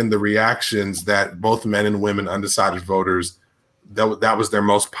see in the reactions that both men and women, undecided voters, that was their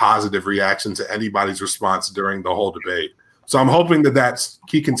most positive reaction to anybody's response during the whole debate. So I'm hoping that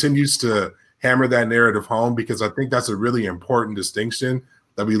he continues to hammer that narrative home, because I think that's a really important distinction,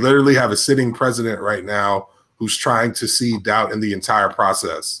 that we literally have a sitting president right now who's trying to seed doubt in the entire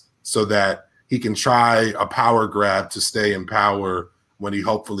process so that he can try a power grab to stay in power when he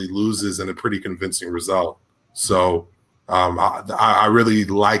hopefully loses in a pretty convincing result. So I really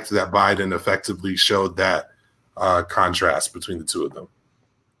liked that Biden effectively showed that contrast between the two of them.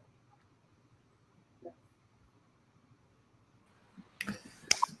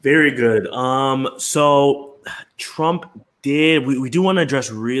 Very good. So Trump did, we do want to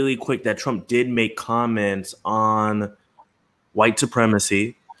address really quick that Trump did make comments on white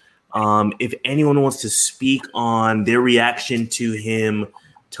supremacy. If anyone wants to speak on their reaction to him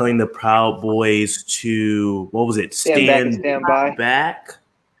telling the Proud Boys to, what was it? Stand back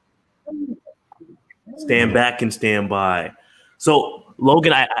and stand by. So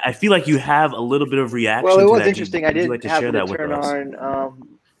Logan, I feel like you have a little bit of reaction. Well, it to was that. interesting. I did like to happen share to that with turn us?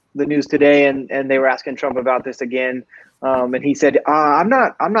 on the news today, and they were asking Trump about this again. And he said, I'm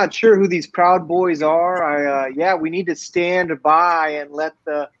not sure who these Proud Boys are. We need to stand by and let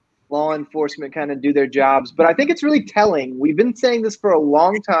the law enforcement kind of do their jobs. But I think it's really telling. We've been saying this for a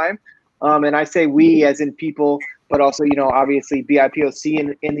long time. And I say we as in people, but also, obviously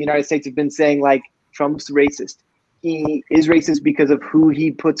BIPOC in the United States have been saying, like, Trump's racist. He is racist because of who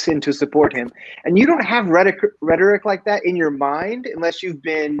he puts in to support him. And you don't have rhetoric like that in your mind unless you've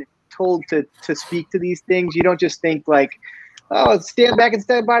been told to speak to these things. You don't just think like, oh, stand back and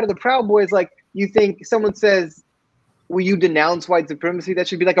stand by to the Proud Boys. Like, you think someone says, will you denounce white supremacy? That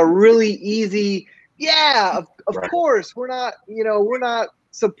should be like a really easy, of course. We're not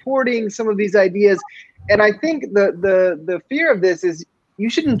supporting some of these ideas. And I think the fear of this is you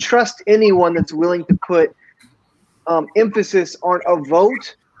shouldn't trust anyone that's willing to put emphasis on a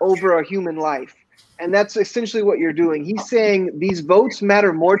vote over a human life. And that's essentially what you're doing. He's saying these votes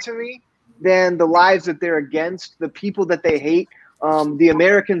matter more to me than the lives that they're against, the people that they hate, the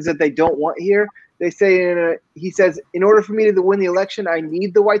Americans that they don't want here. They say, he says, in order for me to win the election, I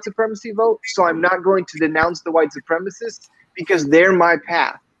need the white supremacy vote. So I'm not going to denounce the white supremacists because they're my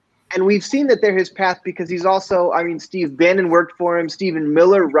path. And we've seen that they're his path because he's also, Steve Bannon worked for him. Stephen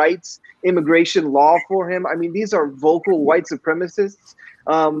Miller writes immigration law for him. These are vocal white supremacists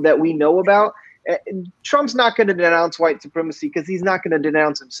that we know about. Trump's not going to denounce white supremacy because he's not going to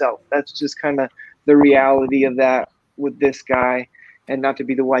denounce himself. That's just kind of the reality of that with this guy. And not to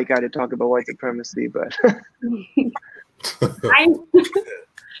be the white guy to talk about white supremacy, but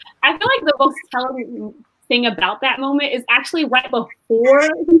I feel like the most telling thing about that moment is actually right before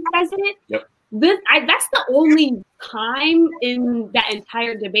he says it. Yep. That's the only time in that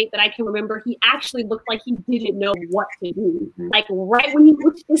entire debate that I can remember he actually looked like he didn't know what to do. Like right when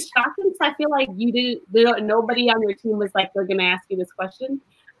which is shocking because I feel like nobody on your team was like, they're gonna ask you this question.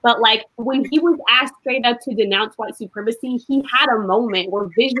 But like when he was asked straight up to denounce white supremacy, he had a moment where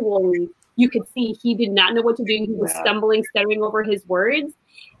visually you could see he did not know what to do. He was stumbling, stuttering over his words.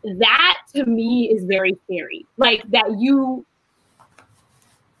 That to me is very scary. Like that you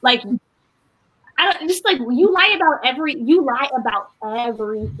like just like you lie about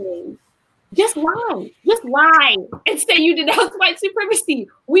everything. Just lie and say you denounce white supremacy.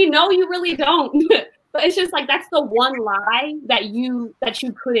 We know you really don't, but it's just like that's the one lie that you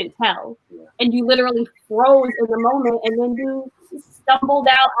couldn't tell, and you literally froze in the moment, and then you stumbled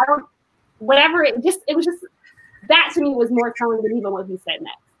out. It was just that to me was more telling than even what he said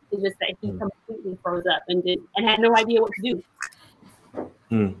next. It's just that he completely froze up and had no idea what to do.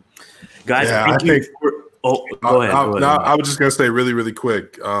 Guys, yeah, I think. Go ahead. I was just gonna say really, really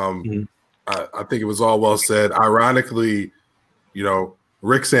quick. I think it was all well said. Ironically,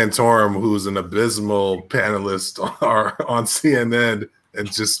 Rick Santorum, who's an abysmal panelist on CNN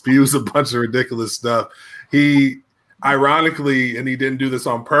and just spews a bunch of ridiculous stuff, he ironically, and he didn't do this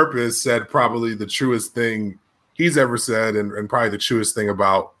on purpose, said probably the truest thing he's ever said, and probably the truest thing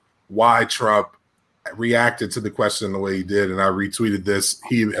about why Trump reacted to the question the way he did. And I retweeted this.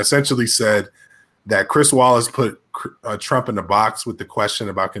 He essentially said that Chris Wallace put Trump in the box with the question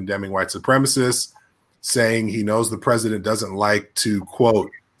about condemning white supremacists, saying he knows the president doesn't like to,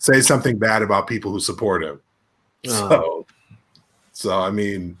 quote, say something bad about people who support him. So I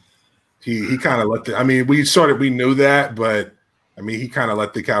mean, he kind of we knew that, but I mean, he kind of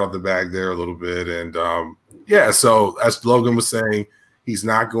let the cat out of the bag there a little bit. And so as Logan was saying, he's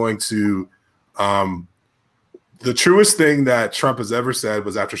not going to the truest thing that Trump has ever said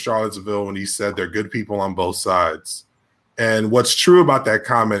was after Charlottesville when he said there are good people on both sides. And what's true about that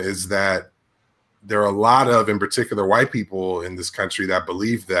comment is that there are a lot of, in particular, white people in this country that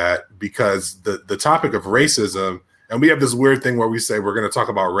believe that, because the topic of racism, and we have this weird thing where we say we're going to talk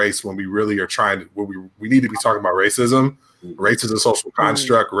about race when we really are we need to be talking about racism. Race is a social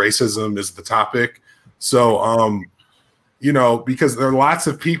construct. Racism is the topic. So, because there are lots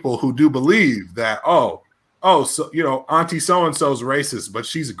of people who do believe that, so, Auntie so-and-so is racist, but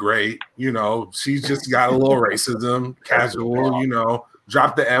she's great. She's just got a little racism, casual,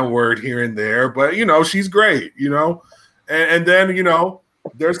 drop the N-word here and there, but, she's great, and then,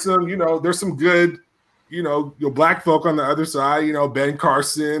 there's some good, your black folk on the other side, Ben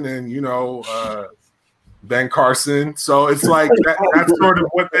Carson and, Ben Carson. So it's like, that's sort of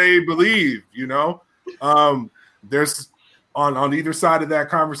what they believe, there's, on either side of that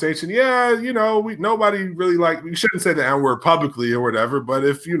conversation, nobody really we shouldn't say the N-word publicly or whatever, but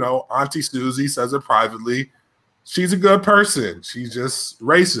if, Auntie Susie says it privately, she's a good person. She's just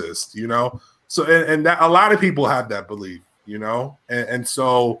racist, So, and that, a lot of people have that belief, and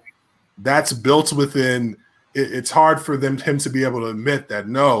so that's built within, it's hard for him to be able to admit that,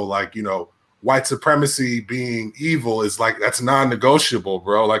 no, white supremacy being evil is that's non-negotiable,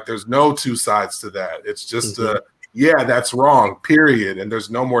 bro. There's no two sides to that. It's just that's wrong, period. And there's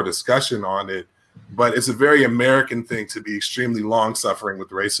no more discussion on it. But it's a very American thing to be extremely long-suffering with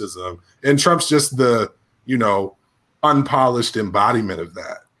racism. And Trump's just the, unpolished embodiment of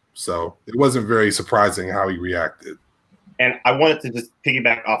that. So it wasn't very surprising how he reacted. And I wanted to just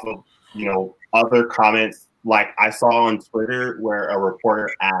piggyback off of, other comments. Like I saw on Twitter where a reporter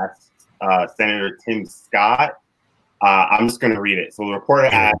asked Senator Tim Scott, I'm just going to read it. So the reporter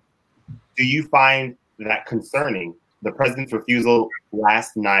asked, do you find that concerning, the president's refusal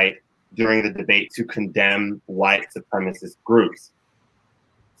last night during the debate to condemn white supremacist groups?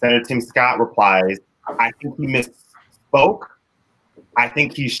 Senator Tim Scott replies, I think he misspoke. I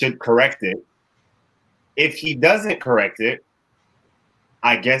think he should correct it. If he doesn't correct it,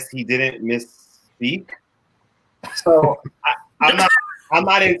 I guess he didn't misspeak. So I'm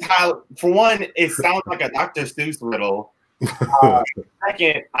not entirely, for one, it sounds like a Dr. Seuss riddle.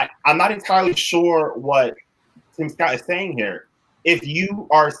 Second, I'm not entirely sure what Tim Scott is saying here. If you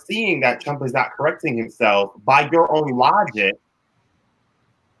are seeing that Trump is not correcting himself by your own logic,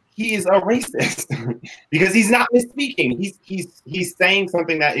 he is a racist because he's not misspeaking. He's saying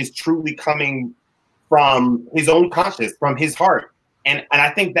something that is truly coming from his own conscience, from his heart. And I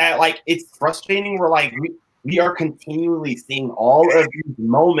think that it's frustrating. We're we are continually seeing all of these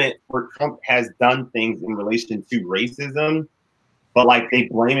moments where Trump has done things in relation to racism, but they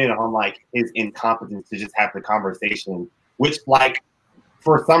blame it on his incompetence to just have the conversation, which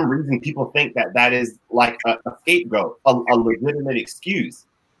for some reason, people think that that is like a scapegoat, a legitimate excuse.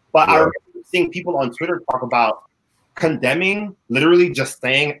 But I remember seeing people on Twitter talk about condemning, literally just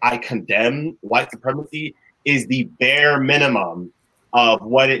saying, I condemn white supremacy is the bare minimum of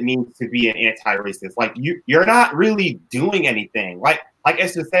what it means to be an anti-racist. Like you're not really doing anything. Like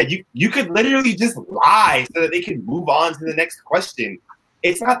Esther said, you could literally just lie so that they can move on to the next question.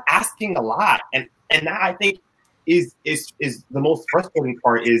 It's not asking a lot. And that I think is the most frustrating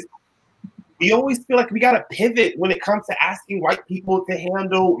part is we always feel like we got to pivot when it comes to asking white people to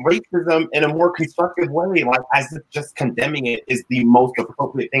handle racism in a more constructive way, like as if just condemning it is the most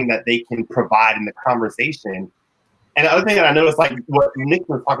appropriate thing that they can provide in the conversation. And the other thing that I noticed, like what Nick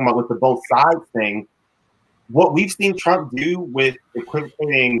was talking about with the both sides thing, what we've seen Trump do with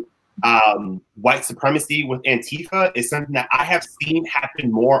equivocating white supremacy with Antifa is something that I have seen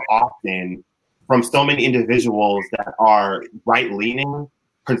happen more often from so many individuals that are right-leaning,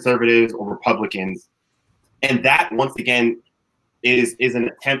 conservatives or Republicans. And that, once again, is an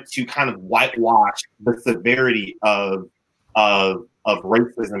attempt to kind of whitewash the severity of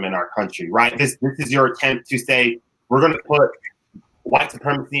racism in our country, right? This is your attempt to say, we're going to put white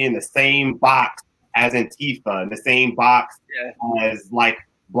supremacy in the same box as Antifa, in the same box as like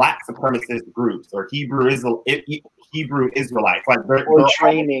black supremacist groups or Hebrew Israelites. Like they're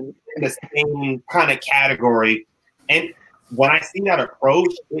training in the same kind of category. And when I see that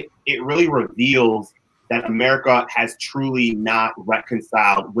approach, it really reveals that America has truly not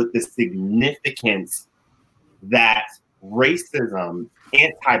reconciled with the significance that racism,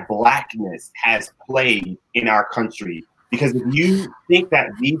 anti-blackness has played in our country. Because if you think that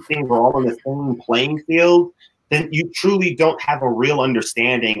these things are all on the same playing field, then you truly don't have a real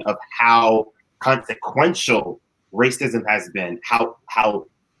understanding of how consequential racism has been, how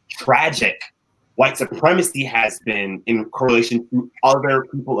tragic white supremacy has been in correlation to other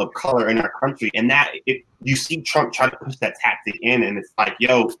people of color in our country. And that you see Trump try to push that tactic in, and it's like,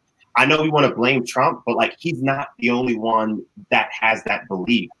 yo, I know we want to blame Trump, but like he's not the only one that has that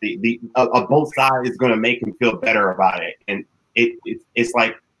belief. Both sides is going to make him feel better about it, and it's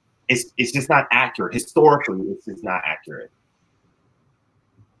like it's just not accurate. Historically, it's just not accurate.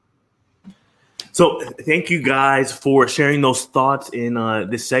 So thank you guys for sharing those thoughts in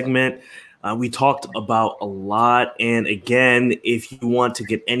this segment. We talked about a lot. And again, if you want to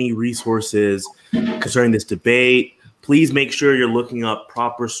get any resources concerning this debate, please make sure you're looking up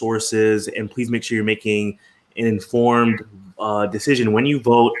proper sources, and please make sure you're making an informed decision when you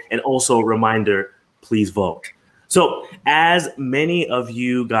vote. And also a reminder, please vote. So as many of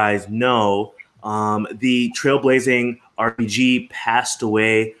you guys know, the trailblazing RPG passed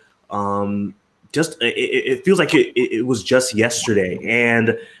away. It feels like it was just yesterday.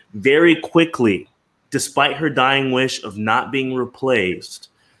 And very quickly, despite her dying wish of not being replaced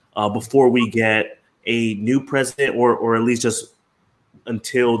before we get a new president, or at least just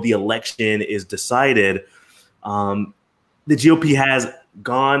until the election is decided, the GOP has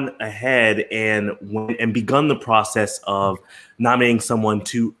gone ahead and begun the process of nominating someone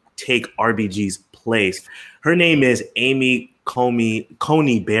to take RBG's place. Her name is Amy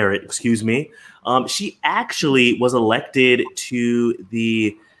Coney Barrett, excuse me. She actually was elected to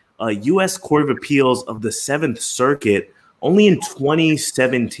the U.S. Court of Appeals of the 7th Circuit only in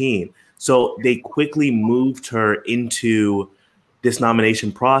 2017. So they quickly moved her into this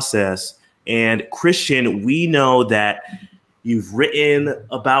nomination process. And Christian, we know that you've written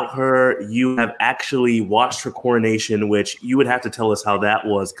about her. You have actually watched her coronation, which you would have to tell us how that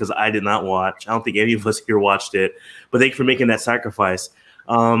was, because I did not watch. I don't think any of us here watched it. But thank you for making that sacrifice.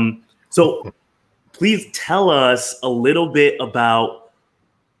 So please tell us a little bit about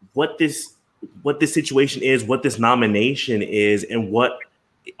what this situation is, what this nomination is, and what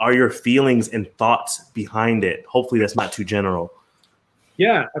are your feelings and thoughts behind it? Hopefully that's not too general.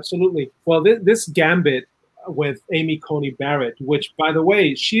 Yeah, absolutely. Well, this gambit with Amy Coney Barrett, which, by the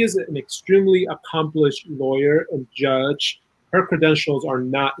way, she is an extremely accomplished lawyer and judge. Her credentials are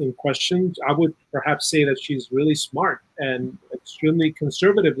not in question. I would perhaps say that she's really smart and extremely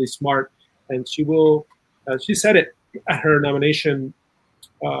conservatively smart. And she will, she said it at her nomination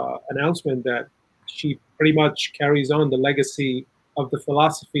announcement that she pretty much carries on the legacy of the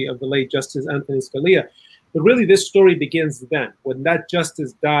philosophy of the late Justice Anthony Scalia. But really, this story begins then, when that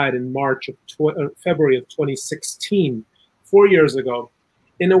justice died in February of 2016, 4 years ago.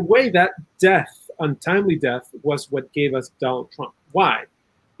 In a way, that death, untimely death, was what gave us Donald Trump. Why?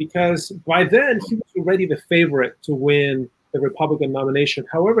 Because by then, he was already the favorite to win the Republican nomination.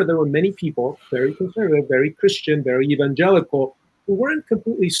 However, there were many people, very conservative, very Christian, very evangelical, who weren't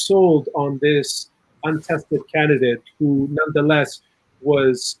completely sold on this untested candidate who nonetheless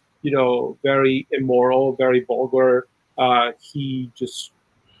was, very immoral, very vulgar. He just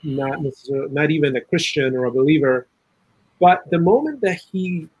not even a Christian or a believer. But the moment that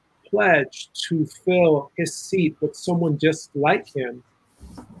he pledged to fill his seat with someone just like him,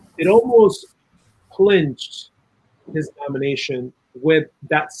 it almost clinched his nomination with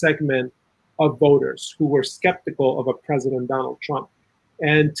that segment of voters who were skeptical of a President Donald Trump.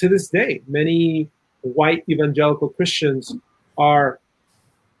 And to this day, many white evangelical Christians are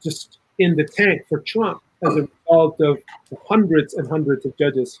just in the tank for Trump as a result of the hundreds and hundreds of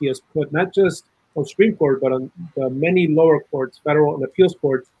judges he has put, not just on Supreme Court, but on the many lower courts, federal and appeals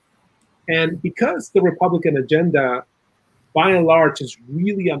courts. And because the Republican agenda, by and large, is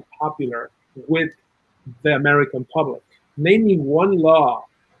really unpopular with the American public, name me one law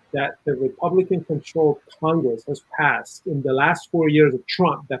that the Republican-controlled Congress has passed in the last 4 years of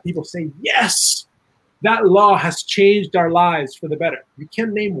Trump that people say, yes, that law has changed our lives for the better. You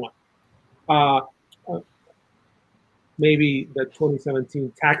can't name one. Maybe the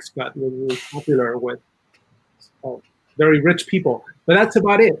 2017 tax cut was really popular with very rich people, but that's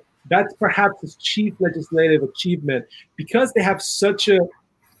about it. That's perhaps his chief legislative achievement, because they have such a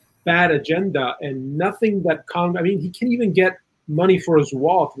bad agenda and nothing that Congress, he can't even get money for his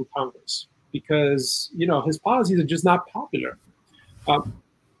wall through Congress because, his policies are just not popular.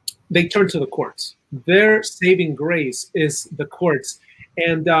 They turn to the courts. Their saving grace is the courts.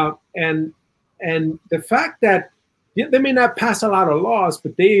 And the fact that they may not pass a lot of laws,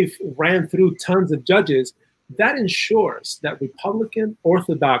 but they've ran through tons of judges, that ensures that Republican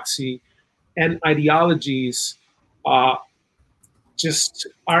orthodoxy and ideologies just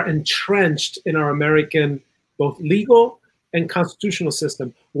are entrenched in our American both legal and constitutional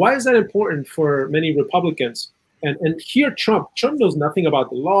system. Why is that important for many Republicans? And here Trump knows nothing about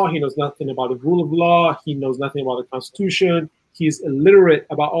the law. He knows nothing about the rule of law. He knows nothing about the Constitution. He's illiterate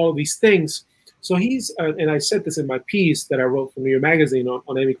about all of these things. So he's, and I said this in my piece that I wrote for New York Magazine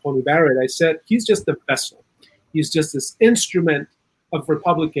on Amy Coney Barrett, I said, he's just a vessel. He's just this instrument of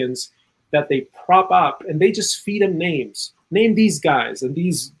Republicans that they prop up and they just feed him names. Name these guys and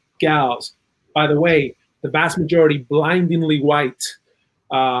these gals. By the way, the vast majority blindingly white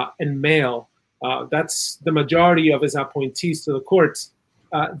and male. That's the majority of his appointees to the courts.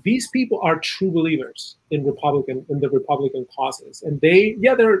 These people are true believers in the Republican causes. And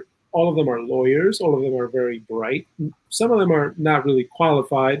all of them are lawyers. All of them are very bright. Some of them are not really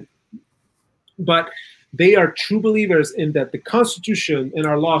qualified, but they are true believers in that the Constitution and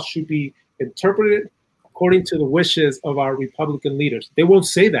our laws should be interpreted according to the wishes of our Republican leaders. They won't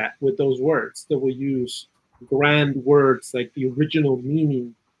say that with those words. They will use grand words like the original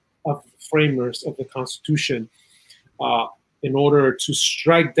meaning of the framers of the Constitution in order to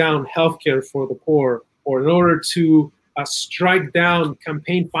strike down healthcare for the poor, or in order to strike down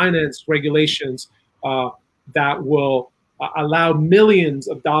campaign finance regulations that will allow millions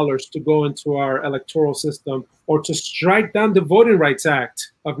of dollars to go into our electoral system, or to strike down the Voting Rights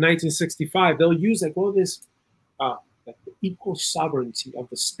Act of 1965. They'll use like the equal sovereignty of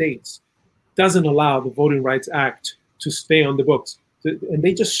the states doesn't allow the Voting Rights Act to stay on the books. And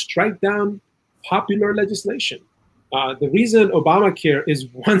they just strike down popular legislation. The reason Obamacare is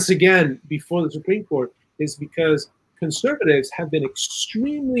once again before the Supreme Court is because conservatives have been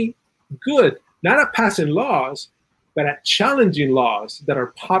extremely good, not at passing laws, but at challenging laws that are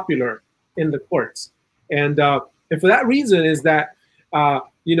popular in the courts. And for that reason is that,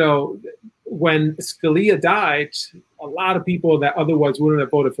 when Scalia died, a lot of people that otherwise wouldn't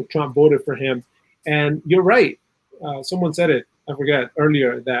have voted for Trump voted for him. And you're right. Someone said it, I forget,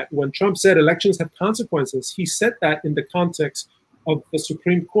 earlier, that when Trump said elections have consequences, he said that in the context of the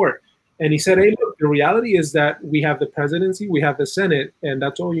Supreme Court. And he said, hey, look, the reality is that we have the presidency, we have the Senate, and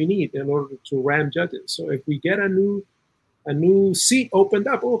that's all you need in order to ram judges. So if we get a new seat opened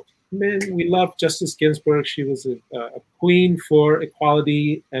up, oh, man, we love Justice Ginsburg. She was a queen for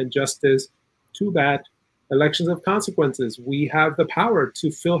equality and justice. Too bad. Elections have consequences. We have the power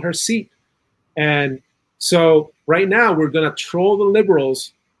to fill her seat. And so right now we're going to troll the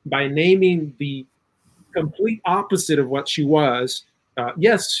liberals by naming the complete opposite of what she was.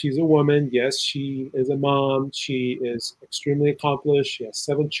 Yes, she's a woman. Yes, she is a mom. She is extremely accomplished. She has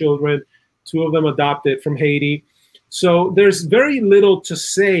 7 children, 2 of them adopted from Haiti. So there's very little to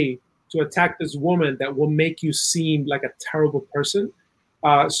say to attack this woman that will make you seem like a terrible person.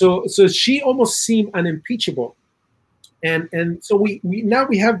 So she almost seemed unimpeachable. And so we now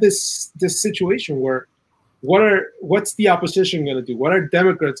have this situation where what's the opposition going to do? What are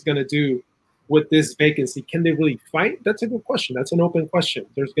Democrats going to do with this vacancy? Can they really fight? That's a good question. That's an open question.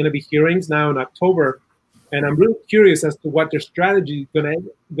 There's going to be hearings now in October And I'm really curious as to what their strategy is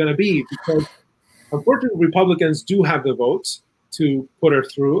gonna be, because unfortunately Republicans do have the votes to put her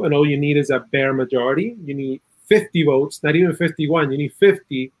through, and all you need is a bare majority. You need 50 votes, not even 51. You need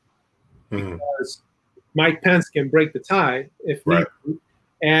 50, because Mike Pence can break the tie if need be.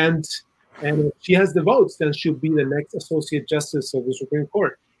 And if she has the votes, then she'll be the next Associate Justice of the Supreme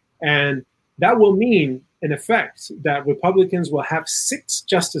Court. And that will mean, in effect, that Republicans will have 6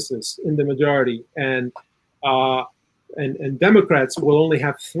 justices in the majority, and Democrats will only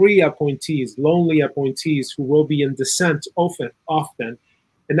have 3 appointees, lonely appointees, who will be in dissent often.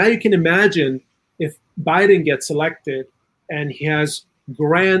 And now you can imagine if Biden gets elected and he has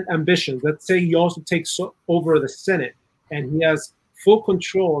grand ambitions. Let's say he also takes over the Senate and he has full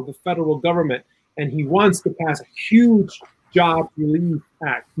control of the federal government, and he wants to pass a huge job relief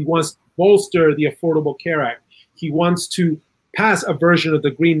act. He wants to bolster the Affordable Care Act. He wants to pass a version of the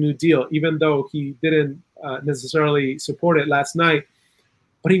Green New Deal, even though he didn't necessarily support it last night.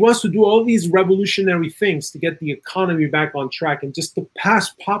 But he wants to do all these revolutionary things to get the economy back on track and just to pass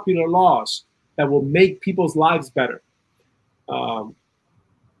popular laws that will make people's lives better.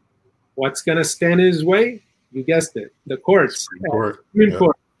 What's going to stand in his way? You guessed it, the courts. Supreme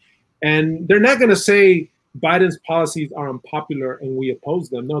Court. And they're not going to say Biden's policies are unpopular and we oppose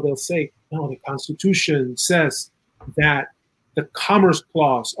them. No, they'll say, no, the Constitution says that the Commerce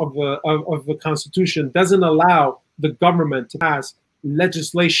Clause of the Constitution doesn't allow the government to pass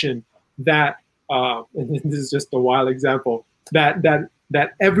legislation that, and this is just a wild example, that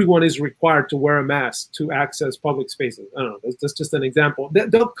everyone is required to wear a mask to access public spaces. I don't know, that's just an example.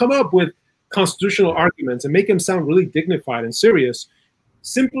 They'll come up with constitutional arguments and make them sound really dignified and serious,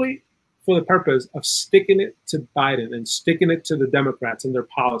 simply for the purpose of sticking it to Biden and sticking it to the Democrats and their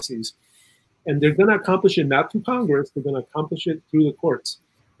policies. And they're going to accomplish it not through Congress, they're going to accomplish it through the courts.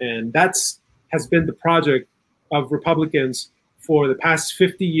 And has been the project of Republicans for the past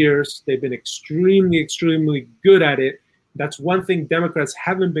 50 years. They've been extremely, extremely good at it. That's one thing Democrats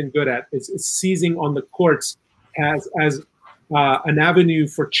haven't been good at, is seizing on the courts as an avenue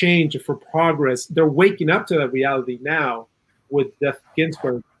for change, for progress. They're waking up to that reality now with Ruth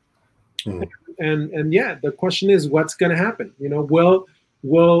Ginsburg. And yeah, the question is, what's going to happen? You know,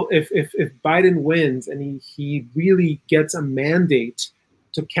 if Biden wins and he really gets a mandate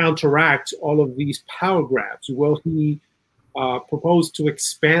to counteract all of these power grabs, will he propose to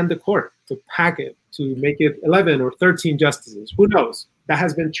expand the court, to pack it, to make it 11 or 13 justices? Who knows? That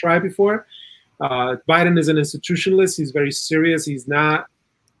has been tried before. Biden is an institutionalist. He's very serious. He's not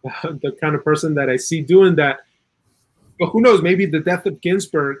the kind of person that I see doing that. But who knows? Maybe the death of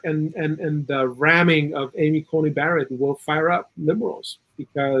Ginsburg and the ramming of Amy Coney Barrett will fire up liberals,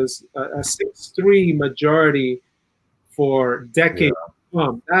 because a 6-3 majority for decades,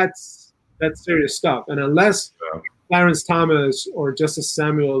 that's serious stuff. And unless Clarence Thomas or Justice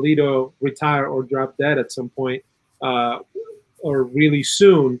Samuel Alito retire or drop dead at some point, or really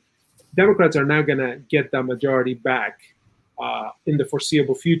soon, Democrats are not going to get that majority back in the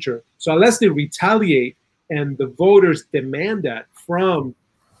foreseeable future. So unless they retaliate and the voters demand that from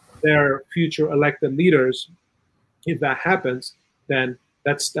their future elected leaders, if that happens, then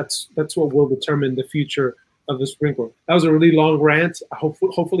that's what will determine the future of the Supreme Court. That was a really long rant.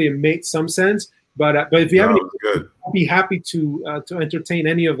 Hopefully it made some sense. But if you have any, I'd be happy to entertain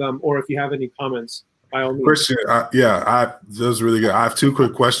any of them, or if you have any comments, by all means. Christian, that was really good. I have 2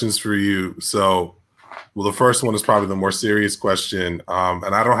 quick questions for you. So, well, the first one is probably the more serious question,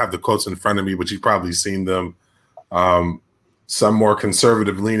 and I don't have the quotes in front of me, but you've probably seen them. Some more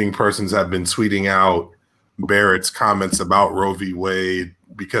conservative-leaning persons have been tweeting out Barrett's comments about Roe v. Wade,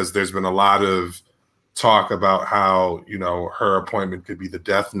 because there's been a lot of talk about how, you know, her appointment could be the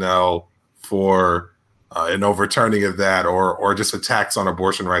death knell for an overturning of that, or just attacks on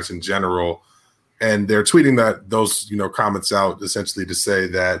abortion rights in general. And they're tweeting those comments out essentially to say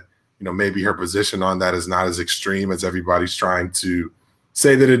that, you know, maybe her position on that is not as extreme as everybody's trying to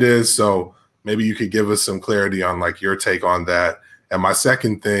say that it is. So maybe you could give us some clarity on like your take on that. And my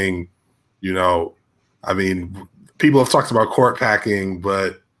second thing, you know, I mean, people have talked about court packing,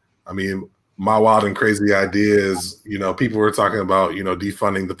 but I mean, my wild and crazy idea is, you know, people were talking about, you know,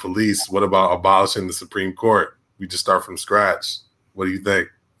 defunding the police. What about abolishing the Supreme Court? We just start from scratch. What do you think?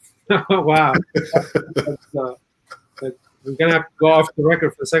 Wow. We're going to have to go off the record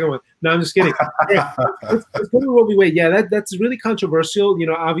for the second one. No, I'm just kidding. Let's go to Roe v. Wade. Yeah, that's really controversial. You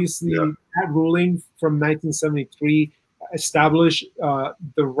know, obviously that ruling from 1973 established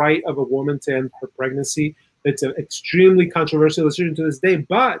the right of a woman to end her pregnancy. It's an extremely controversial decision to this day,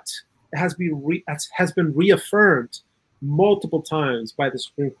 but it has been reaffirmed multiple times by the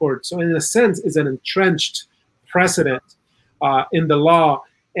Supreme Court. So in a sense, it's an entrenched precedent in the law.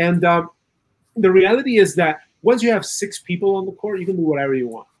 And the reality is that once you have 6 people on the court, you can do whatever you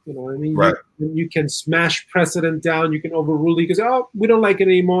want. You know what I mean? Right. You can smash precedent down. You can overrule it because, oh, we don't like it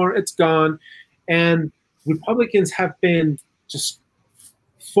anymore. It's gone. And Republicans have been just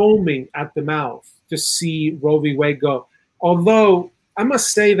foaming at the mouth to see Roe v. Wade go. Although I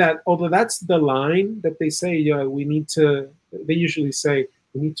must say that although that's the line that they say, they usually say,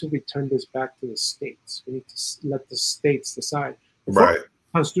 we need to return this back to the states. We need to let the states decide. Right.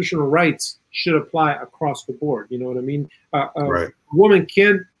 Constitutional rights should apply across the board. You know what I mean? Right. A woman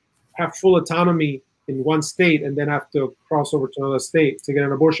can't have full autonomy in one state and then have to cross over to another state to get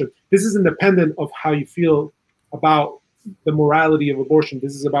an abortion. This is independent of how you feel about the morality of abortion.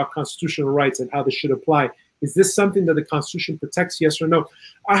 This is about constitutional rights and how this should apply. Is this something that the Constitution protects, yes or no?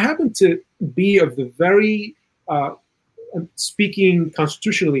 I happen to be of the very, speaking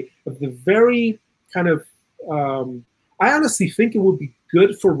constitutionally, of the very kind of, I honestly think it would be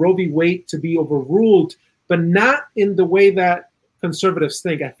good for Roe v. Wade to be overruled, but not in the way that conservatives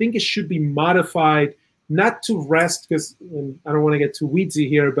think. I think it should be modified, not to rest, because I don't want to get too weedsy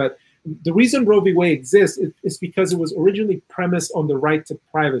here, but the reason Roe v. Wade exists is because it was originally premised on the right to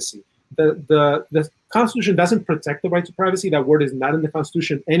privacy. The Constitution doesn't protect the right to privacy. That word is not in the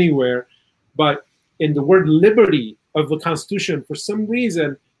Constitution anywhere, but in the word liberty of the Constitution, for some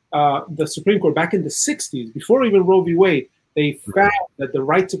reason, the Supreme Court back in the 60s, before even Roe v. Wade, they found that the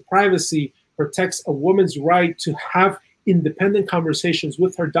right to privacy protects a woman's right to have independent conversations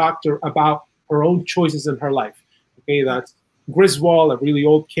with her doctor about her own choices in her life. Okay, that's Griswold, a really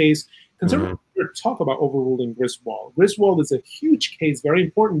old case. Conservatives talk about overruling Griswold. Griswold is a huge case, very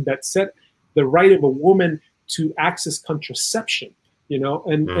important, that set the right of a woman to access contraception. You know,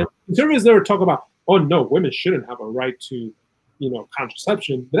 and conservatives never talk about, oh no, women shouldn't have a right to,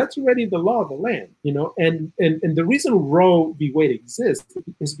 contraception, but that's already the law of the land, and the reason Roe v. Wade exists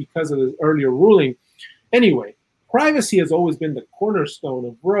is because of the earlier ruling. Anyway, privacy has always been the cornerstone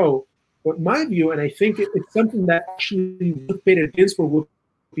of Roe, but my view, and I think it's something that actually Ruth Bader Ginsburg would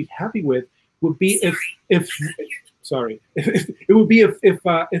be happy with, would be if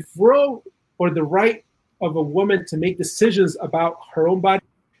Roe, or the right of a woman to make decisions about her own body,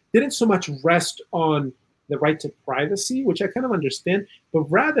 didn't so much rest on the right to privacy, which I kind of understand, but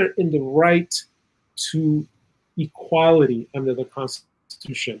rather in the right to equality under the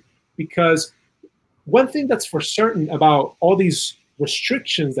Constitution. Because one thing that's for certain about all these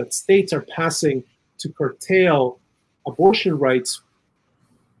restrictions that states are passing to curtail abortion rights,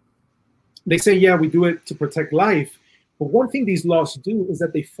 they say, yeah, we do it to protect life. But one thing these laws do is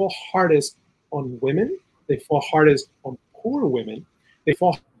that they fall hardest on women. They fall hardest on poor women. They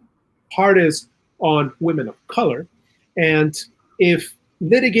fall hardest on women of color. And if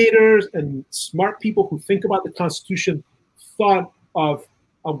litigators and smart people who think about the Constitution thought of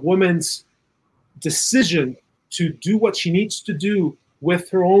a woman's decision to do what she needs to do with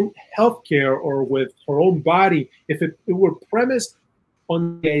her own health care or with her own body, if it were premised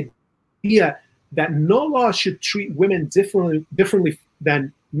on the idea that no law should treat women differently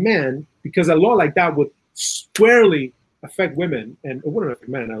than men, because a law like that would squarely affect women, and it wouldn't affect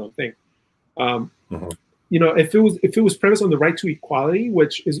men, I don't think. If it was premised on the right to equality,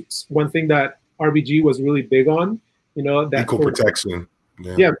 which is one thing that RBG was really big on, that equal protection.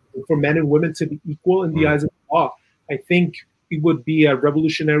 Yeah, for men and women to be equal in the eyes of the law, I think it would be a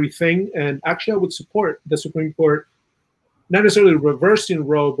revolutionary thing. And actually, I would support the Supreme Court not necessarily reversing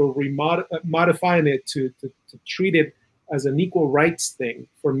Roe, but modifying it to treat it as an equal rights thing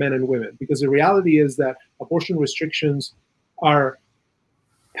for men and women. Because the reality is that abortion restrictions are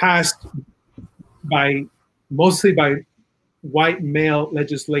passed mostly by white male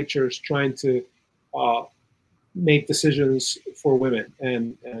legislatures trying to make decisions for women,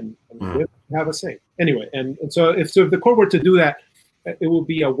 and women have a say. Anyway, and so if the court were to do that, it will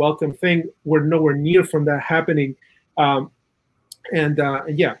be a welcome thing. We're nowhere near from that happening.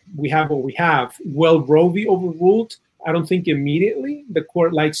 Yeah, we have what we have. Will Roe be overruled? I don't think immediately. The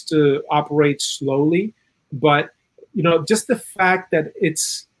court likes to operate slowly, but just the fact that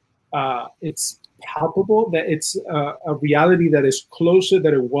it's palpable, that it's a reality that is closer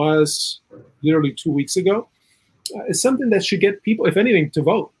than it was literally 2 weeks ago, is something that should get people, if anything, to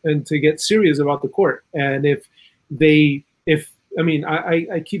vote and to get serious about the court. And I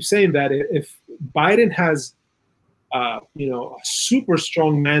keep saying that if Biden has a super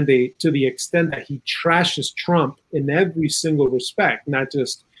strong mandate to the extent that he trashes Trump in every single respect, not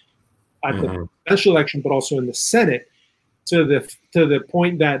just at the presidential election, but also in the Senate, to the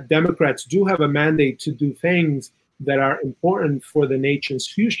point that Democrats do have a mandate to do things that are important for the nation's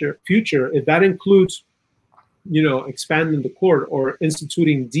future, if that includes, expanding the court or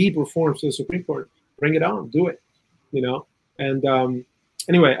instituting deep reforms to the Supreme Court, bring it on, do it, And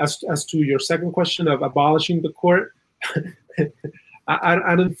anyway, as to your second question of abolishing the court,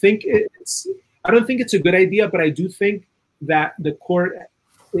 I don't think it's a good idea, but I do think that the court,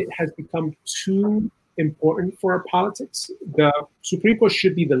 it has become too important for our politics. The Supreme Court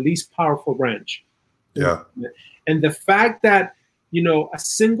should be the least powerful branch. Yeah. And the fact that, a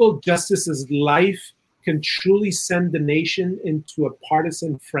single justice's life can truly send the nation into a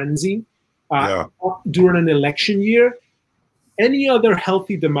partisan frenzy during an election year. Any other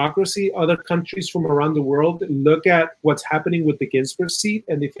healthy democracy, other countries from around the world look at what's happening with the Ginsburg seat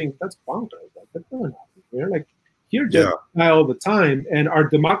and they think that's bonkers. That doesn't happen here. Like, here just all the time, and our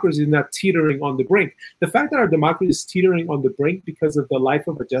democracy is not teetering on the brink. The fact that our democracy is teetering on the brink because of the life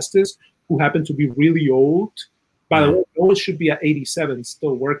of a justice who happened to be really old. By the way, no one should be at 87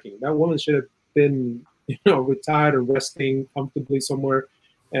 still working. That woman should have been, retired or resting comfortably somewhere,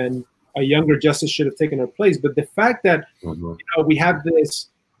 and a younger justice should have taken her place. But the fact that we have this,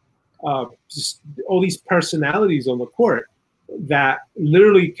 just all these personalities on the court that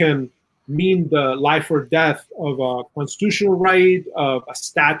literally can mean the life or death of a constitutional right, of a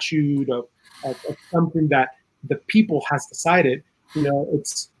statute, of something that the people has decided,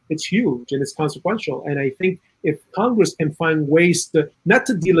 it's huge and it's consequential. And I think if Congress can find ways to not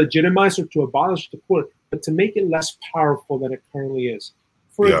to delegitimize or to abolish the court, but to make it less powerful than it currently is.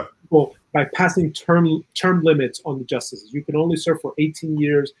 For example, by passing term limits on the justices, you can only serve for 18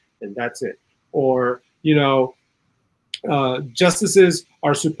 years and that's it. Or, justices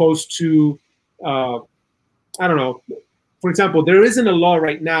are supposed to, for example, there isn't a law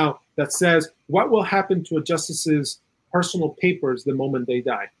right now that says what will happen to a justice's personal papers the moment they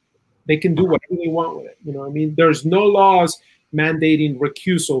die. They can do whatever they want with it. There's no laws mandating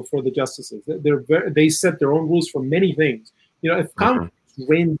recusal for the justices. They set their own rules for many things. If Congress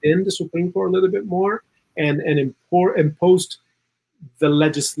reined in the Supreme Court a little bit more and imposed the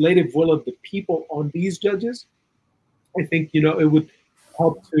legislative will of the people on these judges, I think, it would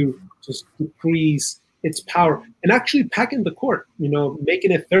help to just decrease its power and actually pack in the court,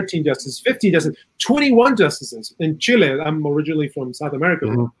 making it 13 justices, 15 justices, 21 justices. In Chile, I'm originally from South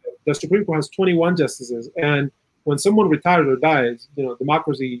America. The Supreme Court has 21 justices. And when someone retires or dies,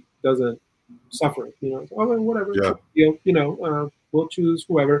 democracy doesn't suffer. Whatever. We'll choose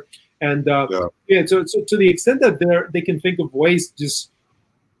whoever. And so to the extent that they can think of ways to just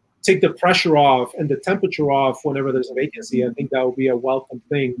take the pressure off and the temperature off whenever there's a vacancy, I think that would be a welcome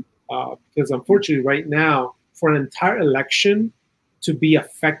thing. Because unfortunately, right now, for an entire election to be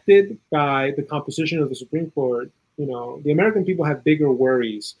affected by the composition of the Supreme Court, the American people have bigger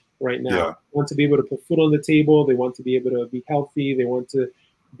worries right now. They want to be able to put food on the table. They want to be able to be healthy. They want to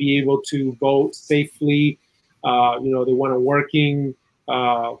be able to vote safely. They want a working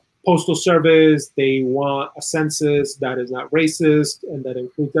postal service. They want a census that is not racist and that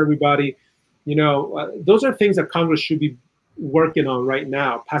includes everybody. Those are things that Congress should be working on right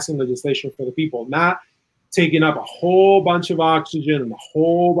now, passing legislation for the people, not taking up a whole bunch of oxygen and a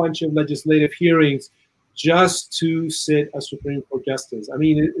whole bunch of legislative hearings just to sit a Supreme Court justice.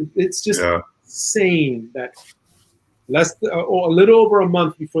 It's just insane that a little over a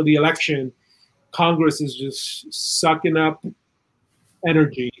month before the election, Congress is just sucking up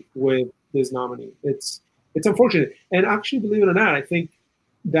energy with this nominee. It's unfortunate. And actually, believe it or not, I think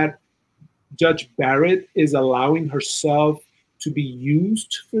that Judge Barrett is allowing herself to be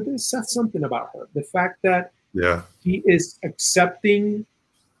used for this. Says something about her. The fact that she is accepting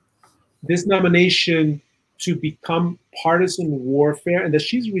this nomination to become partisan warfare, and that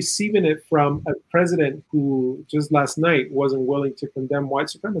she's receiving it from a president who just last night wasn't willing to condemn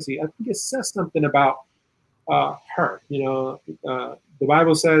white supremacy. I think it says something about her. The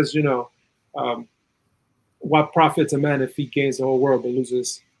Bible says, what profits a man if he gains the whole world but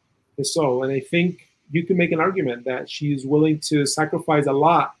loses his soul? And I think you can make an argument that she is willing to sacrifice a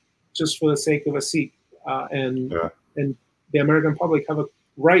lot just for the sake of a seat. And the American public have a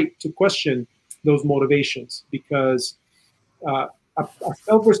right to question those motivations, because a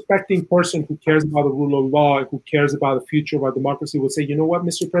self-respecting person who cares about the rule of law and who cares about the future of our democracy would say, you know what,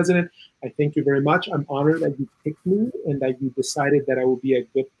 Mr. President, I thank you very much. I'm honored that you picked me and that you decided that I would be a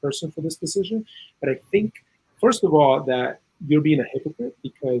good person for this decision. But I think, first of all, that you're being a hypocrite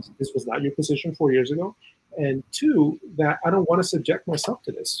because this was not your position 4 years ago. And two, that I don't want to subject myself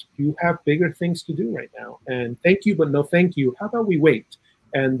to this. You have bigger things to do right now. And thank you, but no thank you. How about we wait?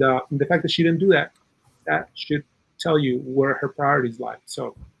 And the fact that she didn't do that, that should tell you where her priorities lie.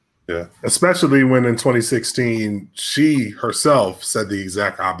 So Yeah, especially when in 2016 she herself said the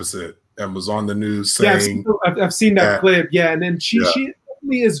exact opposite and was on the news saying, yeah, I've seen that clip. Yeah, and then she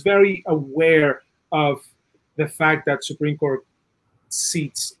definitely is very aware of the fact that Supreme Court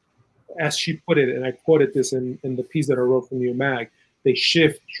seats, as she put it, and I quoted this in the piece that I wrote for New Mag, they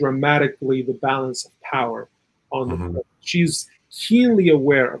shift dramatically the balance of power on the court. She's keenly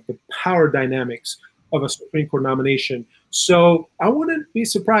aware of the power dynamics of a Supreme Court nomination. So I wouldn't be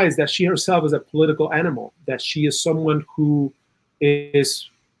surprised that she herself is a political animal, that she is someone who is,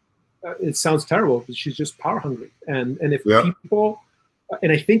 it sounds terrible, but she's just power hungry. And if people,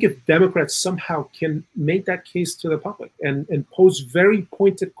 and I think if Democrats somehow can make that case to the public and pose very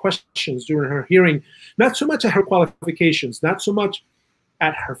pointed questions during her hearing, not so much at her qualifications, not so much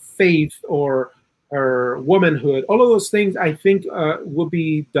at her faith or her womanhood, all of those things I think would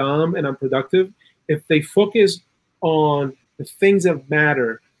be dumb and unproductive if they focus on the things that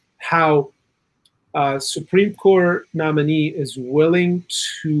matter, how a Supreme Court nominee is willing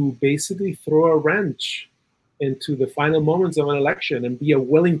to basically throw a wrench into the final moments of an election and be a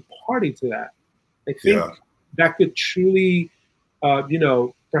willing party to that. I think that could truly,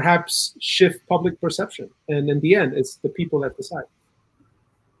 perhaps shift public perception. And in the end, it's the people that decide.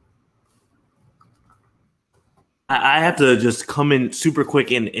 I have to just come in super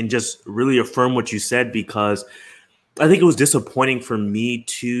quick and just really affirm what you said, because I think it was disappointing for me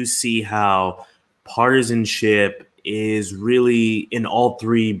to see how partisanship is really in all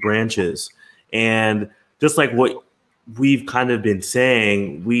three branches. And just like what we've kind of been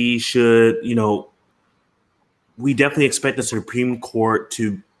saying, we should, we definitely expect the Supreme Court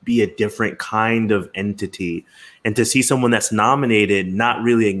to be a different kind of entity. And to see someone that's nominated not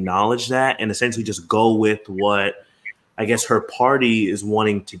really acknowledge that and essentially just go with what I guess her party is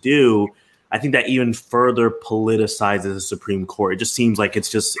wanting to do, I think that even further politicizes the Supreme Court. It just seems like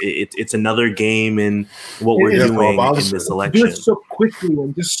it's another game in what we're doing in this election. Do it so quickly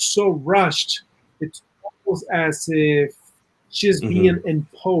and just so rushed. It's almost as if she's being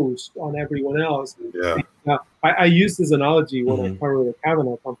imposed on everyone else. Yeah. I used this analogy when I covered the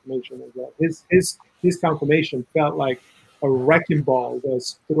Kavanaugh confirmation as well. His confirmation felt like a wrecking ball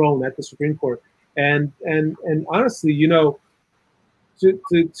was thrown at the Supreme Court. And honestly, to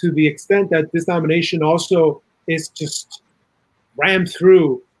the extent that this nomination also is just rammed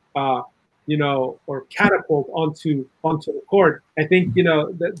through, or catapult onto the court, I think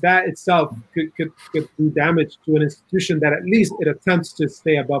that itself could do damage to an institution that at least it attempts to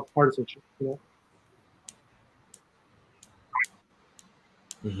stay above partisanship.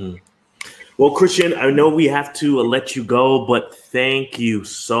 Well, Christian, I know we have to let you go, but thank you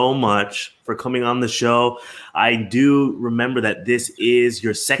so much for coming on the show. I do remember that this is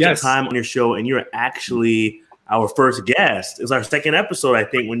your second time on your show, and you're actually our first guest. It was our second episode, I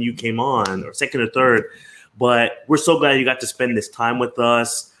think, when you came on, or second or third. But we're so glad you got to spend this time with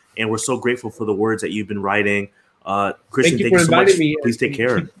us, and we're so grateful for the words that you've been writing. Christian, thank you so much. Please take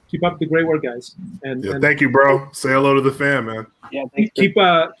care. Keep up the great work, guys. And thank you, bro. Say hello to the fan, man. Yeah, keep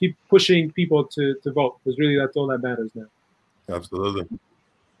pushing people to vote, because really that's all that matters now. Absolutely.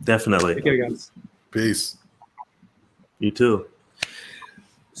 Definitely. Take care, guys. Peace. You too.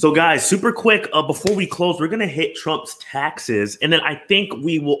 So, guys, super quick, before we close, we're going to hit Trump's taxes. And then I think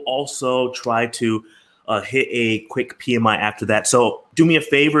we will also try to hit a quick PMI after that. So do me a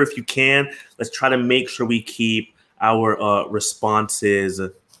favor if you can. Let's try to make sure we keep our responses.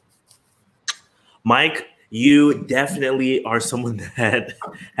 Mike, you definitely are someone that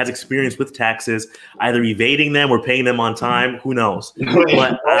has experience with taxes, either evading them or paying them on time. Who knows?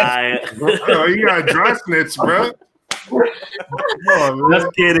 But you got dry snitch, bro. Just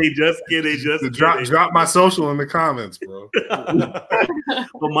kidding. Drop my social in the comments, bro.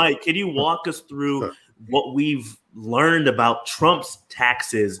 But Mike, can you walk us through what we've learned about Trump's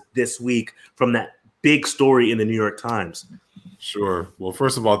taxes this week from that big story in the New York Times? Sure. Well,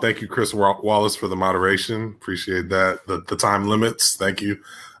 first of all, thank you, Chris Wallace, for the moderation. Appreciate that. The time limits. Thank you.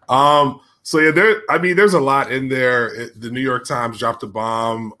 So yeah, there's a lot in there. The New York Times dropped a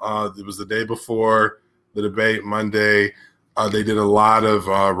bomb. It was the day before the debate, Monday. They did a lot of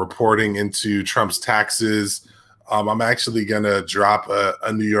reporting into Trump's taxes. I'm actually gonna drop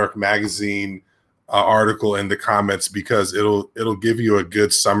a New York Magazine article in the comments, because it'll give you a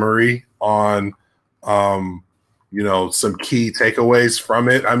good summary on some key takeaways from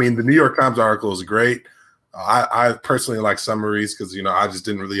it. I mean, the New York Times article is great. I personally like summaries because I just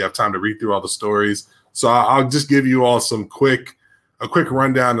didn't really have time to read through all the stories. So I'll just give you all a quick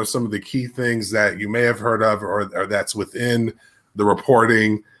rundown of some of the key things that you may have heard of or that's within the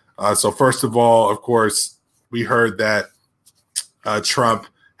reporting. So first of all, of course, we heard that Trump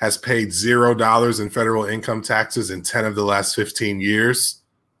has paid $0 in federal income taxes in 10 of the last 15 years.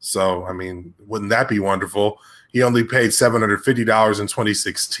 So, I mean, wouldn't that be wonderful? He only paid $750 in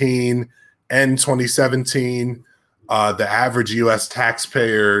 2016 and 2017. The average U.S.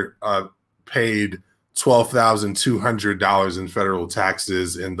 taxpayer paid $12,200 in federal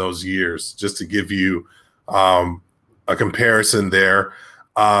taxes in those years, just to give you a comparison there.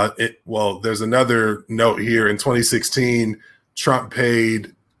 There's another note here. In 2016, Trump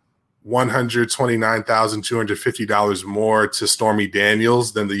paid $129,250 more to Stormy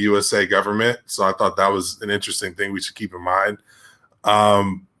Daniels than the USA government. So I thought that was an interesting thing we should keep in mind.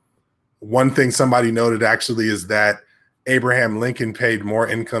 One thing somebody noted actually is that Abraham Lincoln paid more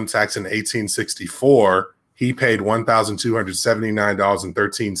income tax in 1864. He paid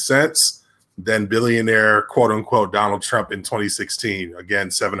 $1,279.13 than billionaire, quote unquote, Donald Trump in 2016. Again,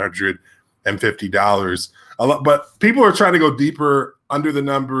 $750. But people are trying to go deeper under the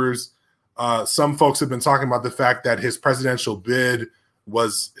numbers. Some folks have been talking about the fact that his presidential bid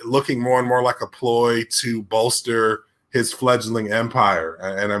was looking more and more like a ploy to bolster his fledgling empire.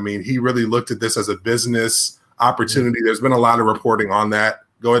 And I mean, he really looked at this as a business opportunity. There's been a lot of reporting on that.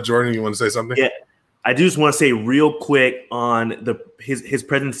 Go ahead, Jordan. You want to say something? Yeah, I do just want to say real quick on his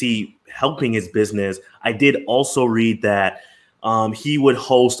presidency helping his business. I did also read that he would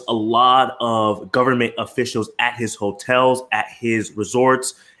host a lot of government officials at his hotels, at his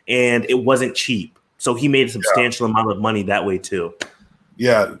resorts, and it wasn't cheap. So he made a substantial amount of money that way too.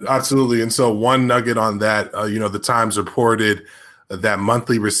 Yeah, absolutely. And so one nugget on that, the Times reported that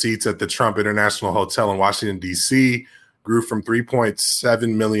monthly receipts at the Trump International Hotel in Washington, D.C. grew from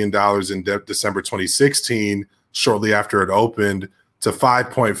 $3.7 million in December 2016, shortly after it opened, to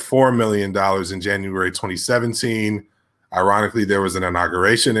 $5.4 million in January 2017. Ironically, there was an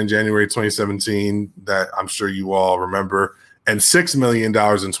inauguration in January 2017 that I'm sure you all remember, and $6 million in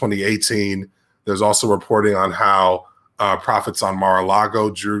 2018. There's also reporting on how profits on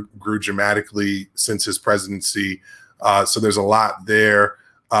Mar-a-Lago grew dramatically since his presidency. So there's a lot there.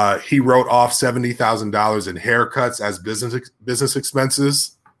 He wrote off $70,000 in haircuts as business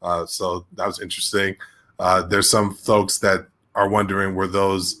expenses. So that was interesting. There's some folks that are wondering were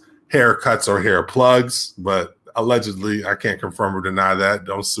those haircuts or hair plugs, but allegedly, I can't confirm or deny that.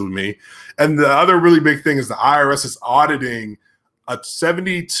 Don't sue me. And the other really big thing is the IRS is auditing a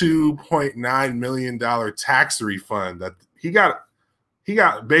 $72.9 million tax refund that he got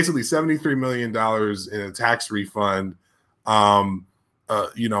basically $73 million in a tax refund.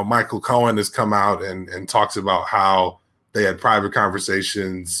 Michael Cohen has come out and talks about how they had private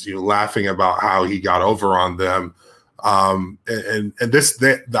conversations, laughing about how he got over on them.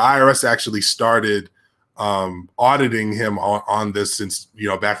 The IRS actually started auditing him on this since,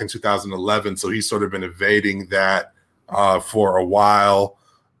 back in 2011. So he's sort of been evading that for a while.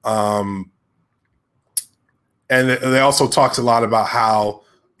 And they also talked a lot about how,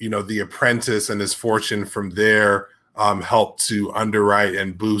 The Apprentice and his fortune from there helped to underwrite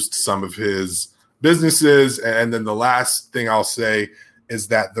and boost some of his businesses. And then the last thing I'll say is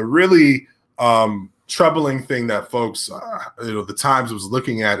that the really troubling thing that folks, the Times was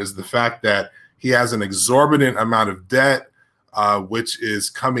looking at is the fact that he has an exorbitant amount of debt, which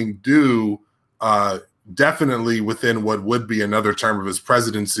is coming due definitely within what would be another term of his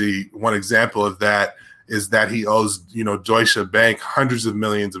presidency. One example of that is that he owes, Deutsche Bank hundreds of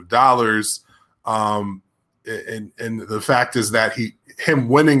millions of dollars. And the fact is that him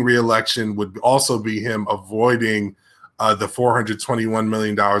winning re-election would also be him avoiding the $421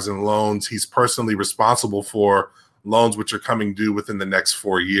 million in loans he's personally responsible for, loans which are coming due within the next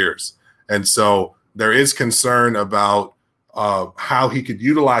 4 years. And so there is concern about how he could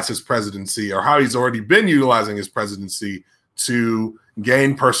utilize his presidency, or how he's already been utilizing his presidency to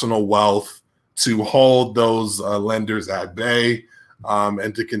gain personal wealth, to hold those lenders at bay,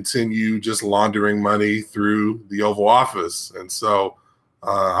 and to continue just laundering money through the Oval Office. And so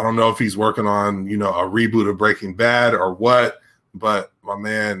I don't know if he's working on, a reboot of Breaking Bad or what, but my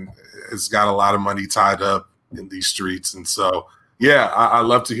man has got a lot of money tied up in these streets. And so, yeah, I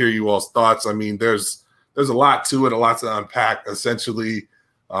love to hear you all's thoughts. I mean, there's a lot to it, a lot to unpack. Essentially,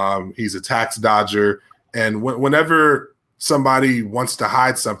 he's a tax dodger. And whenever somebody wants to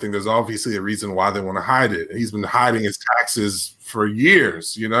hide something, there's obviously a reason why they want to hide it. He's been hiding his taxes for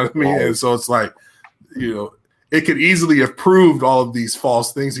years, you know what I mean? And so it's like, it could easily have proved all of these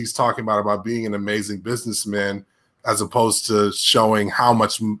false things he's talking about being an amazing businessman, as opposed to showing how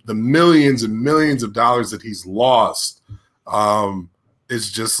much the millions and millions of dollars that he's lost. It's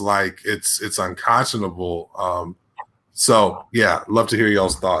just like, it's unconscionable. So yeah, love to hear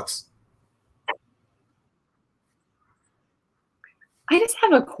y'all's thoughts. I just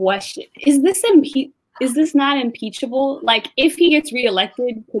have a question. Is this not impeachable? Like, if he gets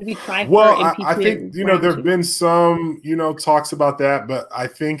reelected, could we try for impeachment? Well, I think, there have been some, talks about that, but I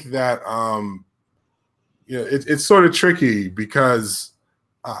think that, it's sort of tricky because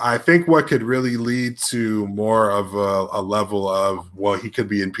I think what could really lead to more of a level of, well, he could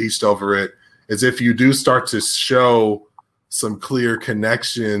be impeached over it is if you do start to show some clear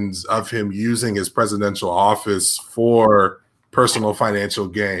connections of him using his presidential office for personal financial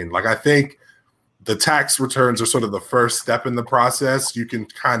gain. Like, I think the tax returns are sort of the first step in the process. You can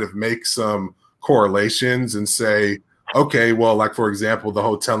kind of make some correlations and say, okay, well, like, for example, the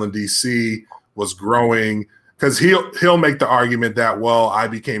hotel in DC was growing, because he'll make the argument that, well, I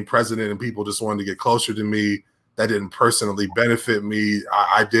became president and people just wanted to get closer to me. That didn't personally benefit me.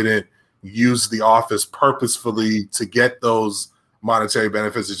 I didn't use the office purposefully to get those monetary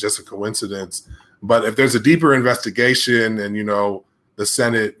benefits. It's just a coincidence. But if there's a deeper investigation and, the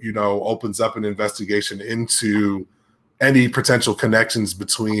Senate, opens up an investigation into any potential connections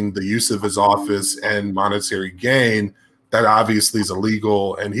between the use of his office and monetary gain, that obviously is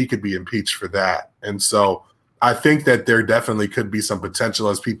illegal and he could be impeached for that. And so I think that there definitely could be some potential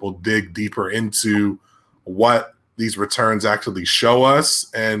as people dig deeper into what these returns actually show us.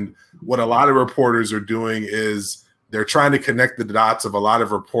 And what a lot of reporters are doing is they're trying to connect the dots of a lot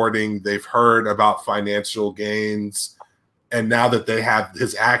of reporting they've heard about financial gains. And now that they have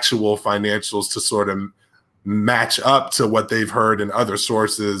his actual financials to sort of match up to what they've heard in other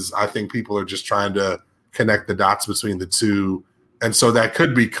sources, I think people are just trying to connect the dots between the two. And so that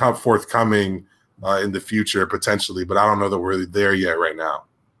could be forthcoming in the future potentially, but I don't know that we're there yet right now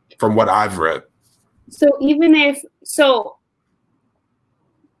from what I've read. So I don't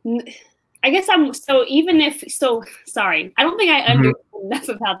think I understand enough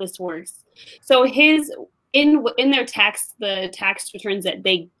of how this works. So in their the tax returns that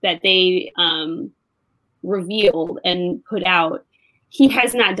they revealed and put out, he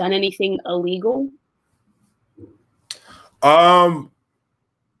has not done anything illegal.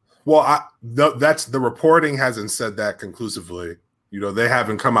 Well, that's the reporting hasn't said that conclusively. They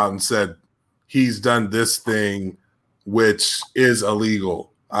haven't come out and said he's done this thing, which is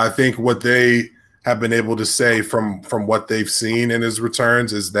illegal. I think what they have been able to say from what they've seen in his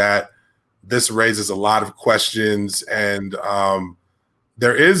returns is that this raises a lot of questions. And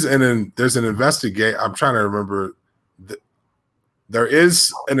there's an investigation. I'm trying to remember. There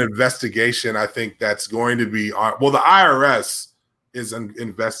is an investigation, I think, that's going to be on. Well, the IRS is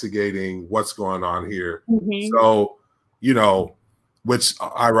investigating what's going on here. Mm-hmm. So, which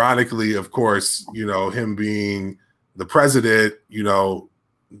ironically, of course, him being the president,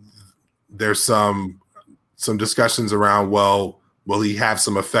 there's some discussions around, well, will he have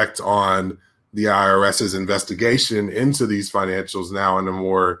some effect on the IRS's investigation into these financials now in a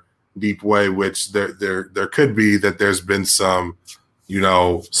more deep way, which there could be that there's been some,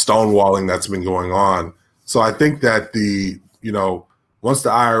 stonewalling that's been going on. So I think that once the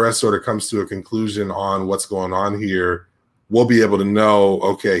IRS sort of comes to a conclusion on what's going on here, we'll be able to know,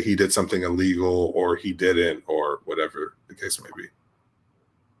 okay, he did something illegal or he didn't, or whatever the case may be.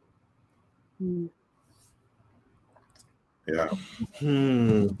 Yeah.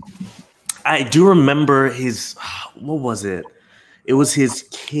 I do remember what was it? It was his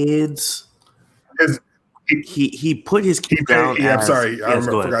kids. He put his kids down. I'm sorry. I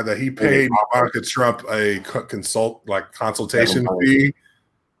forgot that he paid Ivanka Trump a consultation fee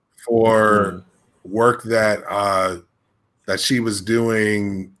for work that she was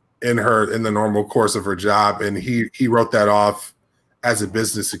doing in the normal course of her job, and he wrote that off as a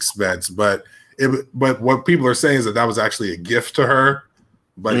business expense. But what people are saying is that was actually a gift to her,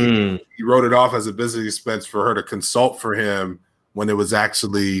 but he wrote it off as a business expense for her to consult for him when it was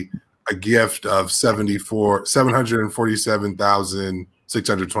actually a gift of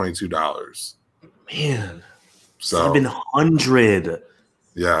 $747,622. Man, so 700.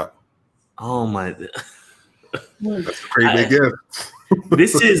 Yeah. Oh my. That's a pretty big gift.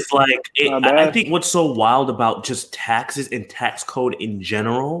 This is like, I think what's so wild about just taxes and tax code in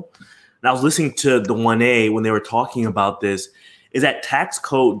general, and I was listening to the 1A when they were talking about this, is that tax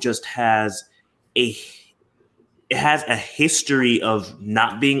code just has a history of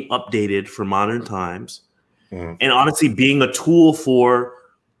not being updated for modern times, and honestly being a tool for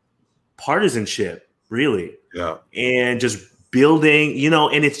partisanship, really. Yeah. And just building,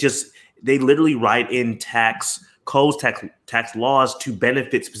 and it's just, they literally write in tax codes, tax laws to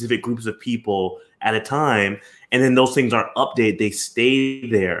benefit specific groups of people at a time. And then those things aren't updated. They stay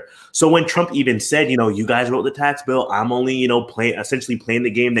there. So when Trump even said, you guys wrote the tax bill, I'm only, essentially playing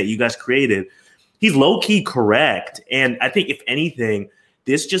the game that you guys created. he's low key correct. And I think if anything,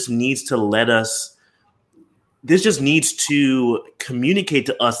 this just needs to communicate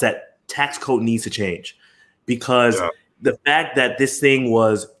to us that tax code needs to change, because the fact that this thing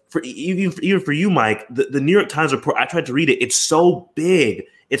was even for you, Mike, the New York Times report, I tried to read it. It's so big.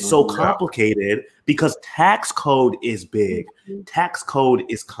 It's so complicated because tax code is big. Tax code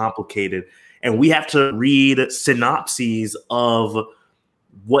is complicated. And we have to read synopses of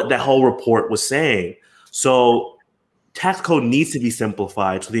what that whole report was saying. So tax code needs to be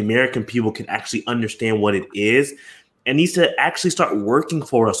simplified so the American people can actually understand what it is, and needs to actually start working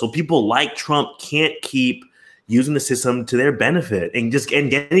for us. So people like Trump can't keep using the system to their benefit and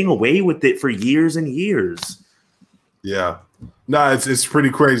getting away with it for years and years. Yeah. No, it's pretty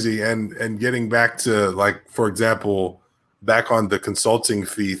crazy. And getting back to, like, for example, back on the consulting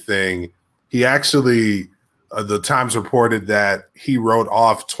fee thing, he actually, the Times reported that he wrote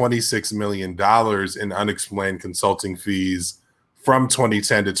off $26 million in unexplained consulting fees from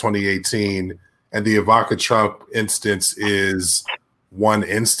 2010 to 2018. And the Ivanka Trump instance is one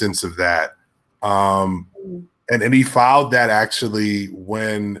instance of that. And he filed that actually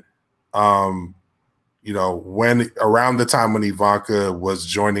when, when around the time when Ivanka was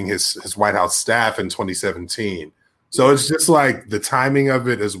joining his White House staff in 2017. So it's just like the timing of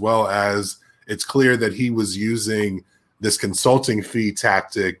it, as well as it's clear that he was using this consulting fee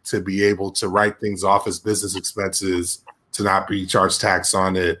tactic to be able to write things off as business expenses, to not be charged tax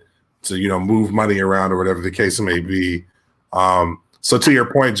on it, to, move money around or whatever the case may be. So to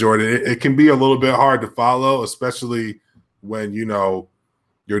your point, Jordan, it can be a little bit hard to follow, especially when,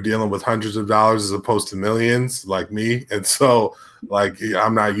 you're dealing with hundreds of dollars as opposed to millions, like me. And so, like,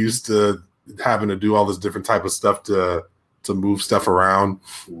 I'm not used to having to do all this different type of stuff to move stuff around.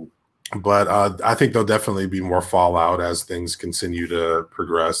 But I think there'll definitely be more fallout as things continue to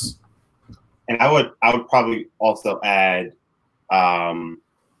progress. And I would probably also add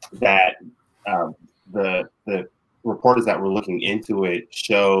that the reporters that were looking into it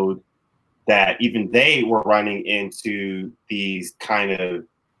showed that even they were running into these kind of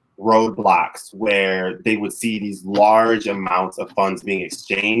roadblocks where they would see these large amounts of funds being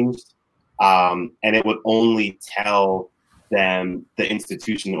exchanged, and it would only tell them the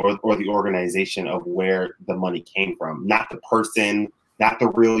institution or the organization of where the money came from, not the person, not the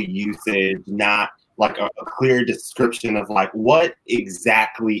real usage, not like a clear description of like, what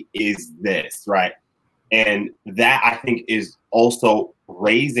exactly is this, right? And that, I think, is also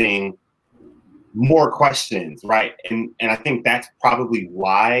raising more questions, right? And I think that's probably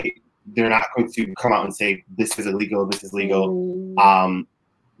why they're not going to come out and say this is illegal, because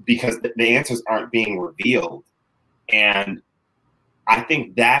the answers aren't being revealed. And I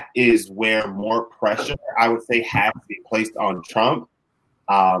think that is where more pressure, I would say, has to be placed on Trump,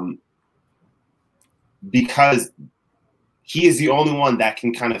 because he is the only one that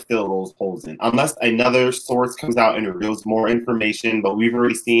can kind of fill those holes in, unless another source comes out and reveals more information. But we've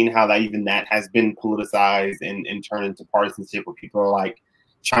already seen how that has been politicized and turned into partisanship, where people are like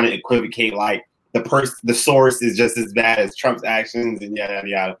trying to equivocate, like the source is just as bad as Trump's actions and yada, yada,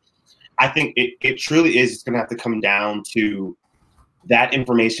 yada. I think it truly is just going to have to come down to that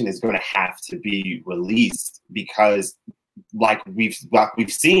information is going to have to be released, because like we've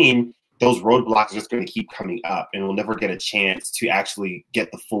seen, those roadblocks are just going to keep coming up, and we'll never get a chance to actually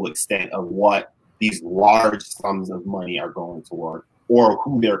get the full extent of what these large sums of money are going toward or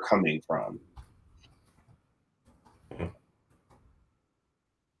who they're coming from.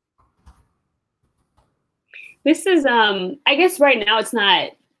 This is, I guess right now it's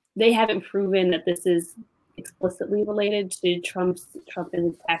not, they haven't proven that this is explicitly related to Trump and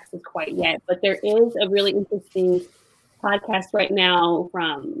his taxes quite yet, but there is a really interesting podcast right now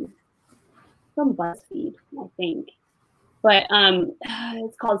from BuzzFeed, I think, but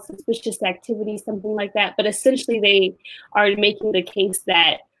it's called Suspicious Activity, something like that. But essentially, they are making the case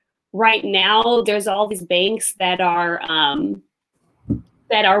that right now there's all these banks that are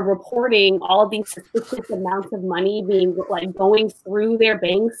reporting all these suspicious amounts of money being like going through their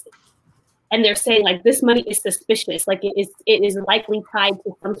banks, and they're saying like this money is suspicious, like it is likely tied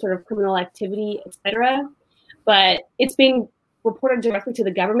to some sort of criminal activity, etc. But it's being reported directly to the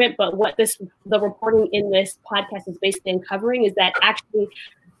government. But what the reporting in this podcast is basically uncovering is that actually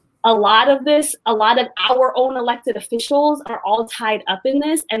a lot of our own elected officials are all tied up in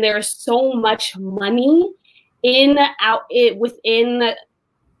this, and there is so much money within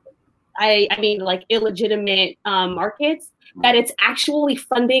like illegitimate markets that it's actually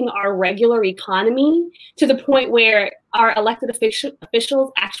funding our regular economy, to the point where our elected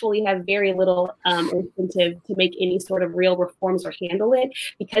officials actually have very little incentive to make any sort of real reforms or handle it,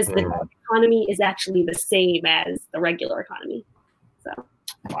 because the economy is actually the same as the regular economy. So,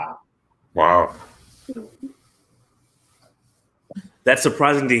 wow. That's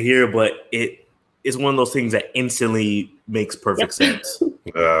surprising to hear, but it is one of those things that instantly makes perfect sense.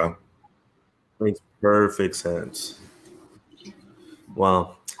 Yeah, makes perfect sense.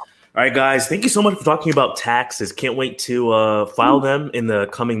 Wow. All right, guys, thank you so much for talking about taxes. Can't wait to file them in the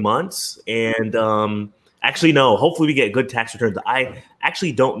coming months. And actually, no, hopefully we get good tax returns. I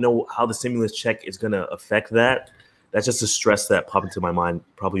actually don't know how the stimulus check is going to affect that. That's just a stress that popped into my mind.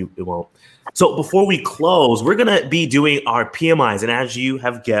 Probably it won't. So before we close, we're going to be doing our PMIs. And as you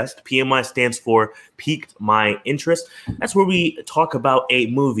have guessed, PMI stands for Piqued My Interest. That's where we talk about a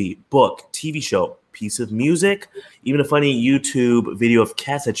movie, book, TV show, piece of music, even a funny YouTube video of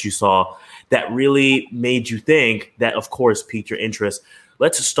cats that you saw that really made you think, that, of course, piqued your interest.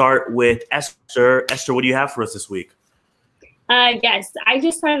 Let's start with Esther. Esther, what do you have for us this week? Yes, I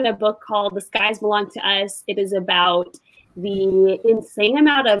just started a book called The Skies Belong to Us. It is about the insane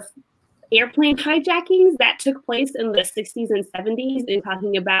amount of airplane hijackings that took place in the 60s and 70s, and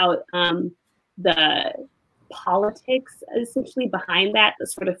talking about the politics essentially behind that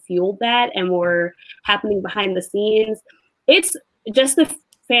sort of fueled that and were happening behind the scenes. It's just a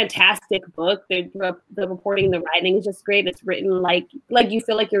fantastic book. The reporting, the writing is just great. It's written like you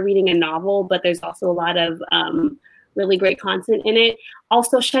feel like you're reading a novel, but there's also a lot of really great content in it.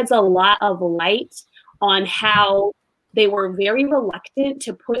 Also sheds a lot of light on how they were very reluctant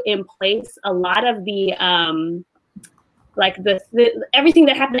to put in place a lot of the everything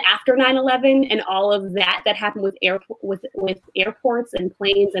that happened after 9/11 and all of that happened with airports and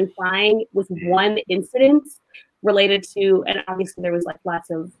planes and flying, with one incident related to, and obviously there was like lots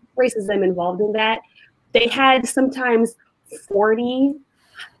of racism involved in that. They had sometimes 40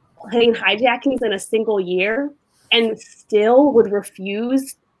 plane hijackings in a single year, and still would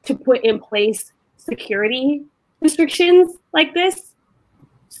refuse to put in place security restrictions like this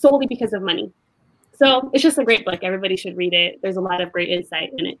solely because of money. So it's just a great book. Everybody should read it. There's a lot of great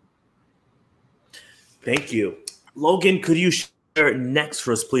insight in it. Thank you. Logan, could you share next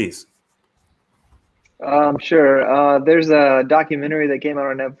for us, please? Sure. There's a documentary that came out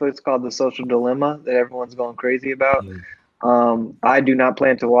on Netflix called The Social Dilemma that everyone's going crazy about. I do not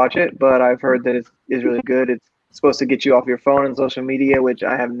plan to watch it, but I've heard that it's really good. It's supposed to get you off your phone and social media, which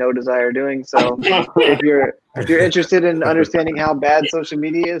I have no desire doing. So if you're interested in understanding how bad social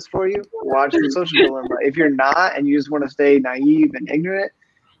media is for you, watch The Social Dilemma. If you're not and you just want to stay naive and ignorant,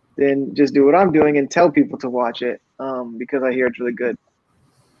 then just do what I'm doing and tell people to watch it, because I hear it's really good.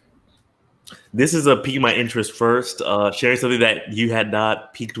 This is a pique my interest first, sharing something that you had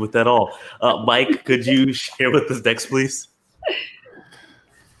not piqued with at all. Mike, could you share with us next, please?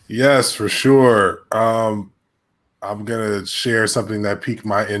 Yes, for sure. I'm going to share something that piqued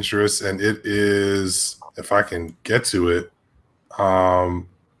my interest, and it is, if I can get to it,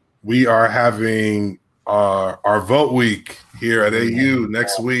 we are having our vote week here at AU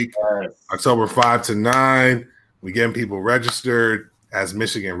next week, October 5 to 9. We're getting people registered as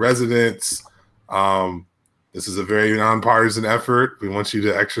Michigan residents. This is a very nonpartisan effort. We want you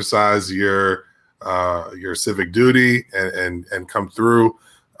to exercise your civic duty and come through.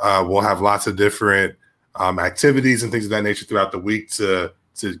 We'll have lots of different activities and things of that nature throughout the week to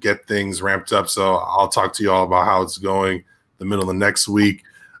get things ramped up. So I'll talk to you all about how it's going the middle of next week.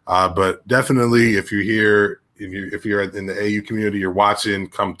 But definitely, if you're here, if you're in the AU community, you're watching,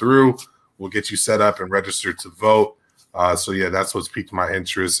 come through. We'll get you set up and registered to vote. So yeah, that's what's piqued my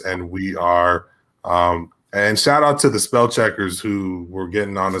interest. And we are, and shout out to the spell checkers who were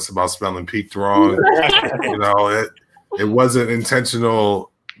getting on us about spelling peaked wrong. You know, it wasn't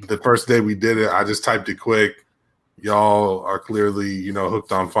intentional. The first day we did it, I just typed it quick. Y'all are clearly,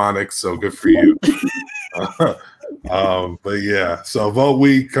 hooked on phonics, so good for you. But yeah, so vote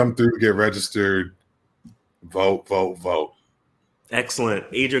week, come through, get registered, vote. Excellent.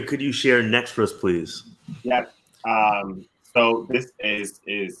 Adrian, could you share next for us, please? Yeah. So this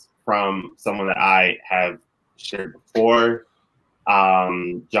is from someone that I have shared before.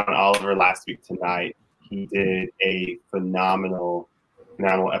 John Oliver last week tonight, he did a phenomenal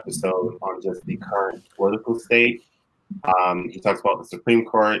episode on just the current political state. He talks about the Supreme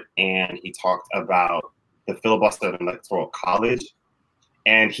Court, and he talked about the filibuster of the Electoral College.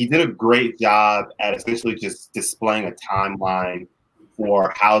 And he did a great job at essentially just displaying a timeline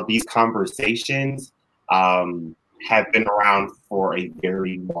for how these conversations have been around for a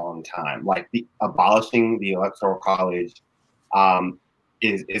very long time. Like abolishing the Electoral College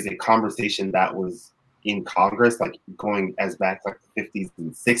is a conversation that was in Congress, like going as back like the 50s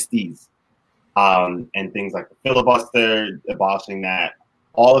and 60s, and things like the filibuster, abolishing that,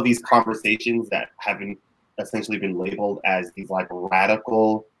 all of these conversations that haven't essentially been labeled as these like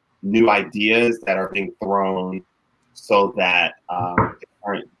radical new ideas that are being thrown so that the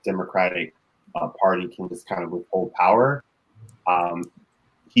current Democratic Party can just kind of withhold power.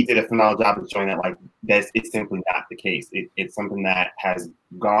 He did a phenomenal job of showing that like it's simply not the case. It's something that has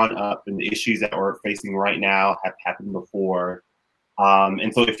gone up, and the issues that we're facing right now have happened before.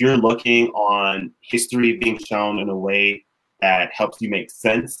 And so if you're looking on history being shown in a way that helps you make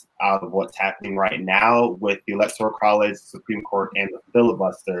sense out of what's happening right now with the Electoral College, Supreme Court, and the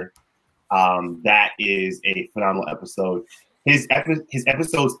filibuster, that is a phenomenal episode. His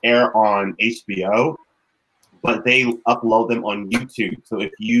episodes air on HBO, but they upload them on YouTube. So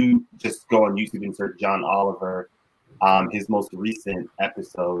if you just go on YouTube and search John Oliver, his most recent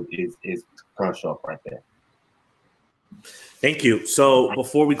episode is going to show up right there. Thank you. So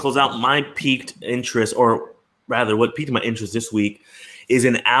before we close out, my piqued interest, or rather what piqued my interest this week, is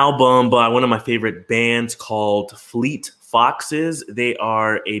an album by one of my favorite bands called Fleet Foxes. They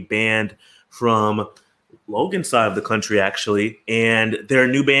are a band from Logan's side of the country, actually, and their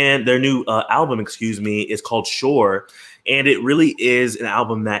new album, is called Shore, and it really is an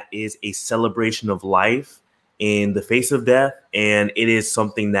album that is a celebration of life in the face of death, and it is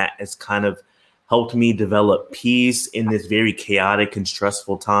something that has kind of helped me develop peace in this very chaotic and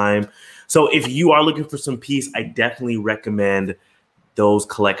stressful time. So if you are looking for some peace, I definitely recommend those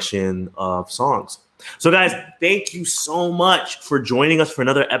collection of songs. So guys, thank you so much for joining us for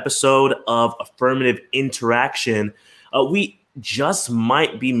another episode of Affirmative Interaction. We just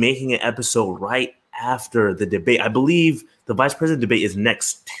might be making an episode right after the debate. I believe the vice president debate is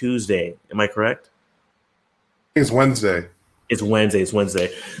next Tuesday. Am I correct? It's Wednesday. It's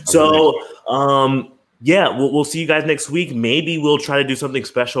Wednesday. So, we'll see you guys next week. Maybe we'll try to do something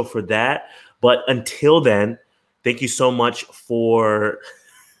special for that. But until then, thank you so much for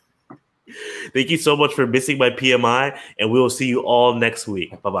missing my PMI, and we will see you all next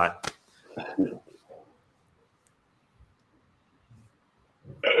week. Bye-bye.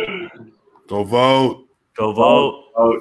 Go vote. Go vote.